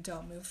quiet and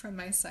don't move from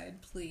my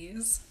side,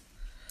 please.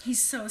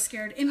 He's so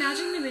scared.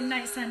 Imagine the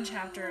Midnight Sun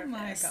chapter of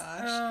this. Oh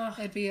my gosh.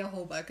 It'd be a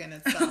whole book in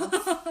itself.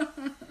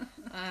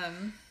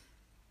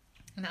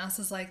 And Alice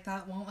is like,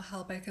 that won't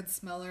help. I could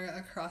smell her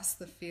across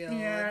the field.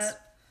 Yeah.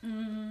 He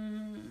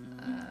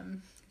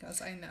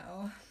goes, I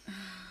know.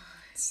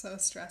 It's so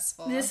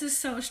stressful. This is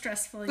so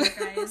stressful, you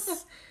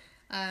guys.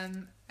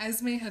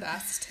 Esme had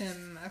asked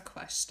him a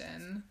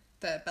question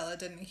that Bella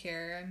didn't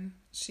hear, and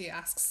she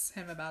asks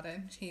him about it,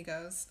 and he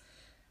goes,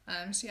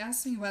 she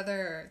asked me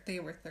whether they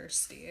were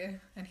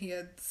thirsty, and he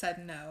had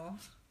said no.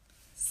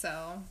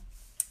 So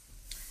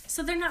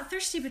they're not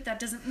thirsty, but that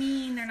doesn't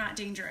mean they're not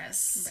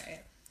dangerous.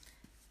 Right.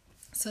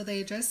 So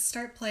they just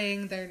start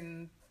playing their,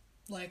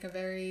 like, a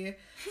very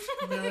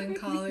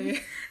melancholy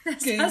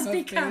game has of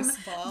become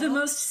baseball. The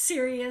most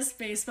serious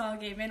baseball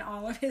game in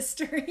all of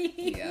history.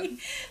 Yep.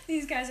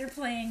 These guys are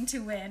playing to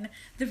win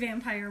the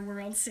Vampire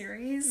World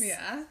Series.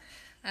 Yeah.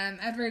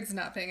 Edward's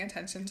not paying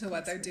attention to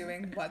what they're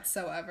doing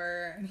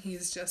whatsoever, and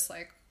he's just,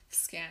 like,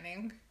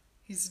 scanning.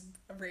 He's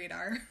a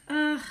radar.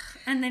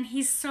 And then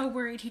he's so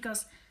worried. He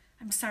goes,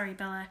 I'm sorry,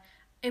 Bella.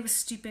 It was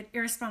stupid,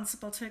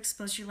 irresponsible to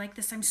expose you like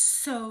this. I'm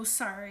so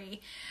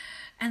sorry.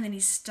 And then he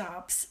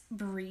stops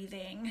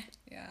breathing.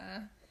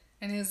 Yeah.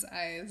 And his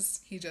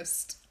eyes, he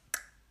just...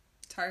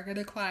 Target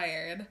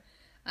acquired.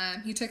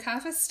 He took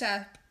half a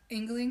step,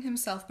 angling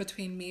himself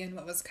between me and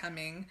what was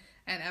coming,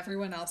 and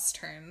everyone else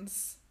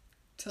turns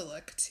to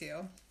look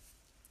too.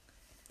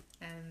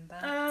 And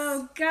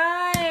that's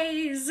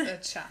guys! the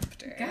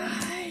chapter.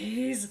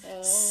 Guys!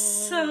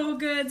 So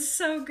good,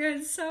 so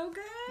good, so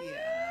good.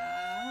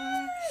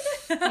 Yeah.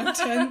 I'm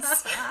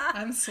tense.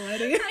 I'm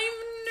sweaty. I'm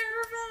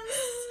nervous.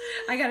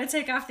 I gotta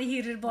take off the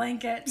heated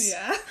blanket.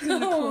 Yeah.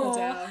 Gonna cool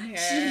down here.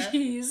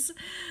 Jeez.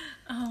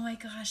 Oh my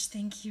gosh,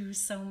 thank you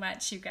so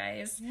much, you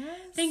guys. Yes.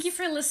 Thank you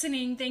for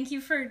listening. Thank you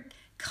for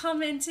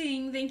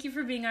commenting. Thank you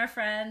for being our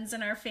friends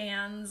and our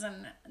fans.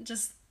 And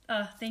just,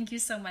 thank you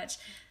so much.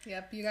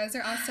 Yep, you guys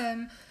are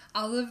awesome.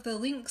 All of the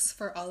links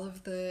for all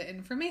of the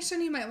information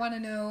you might want to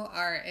know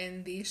are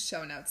in the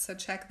show notes, so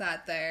check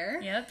that there.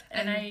 Yep,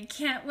 and I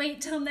can't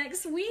wait till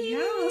next week. Yeah,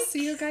 we'll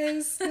see you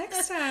guys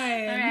next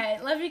time. All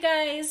right, love you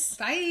guys.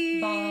 Bye.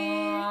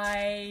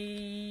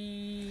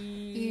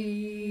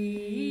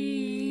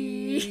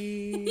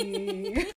 Bye.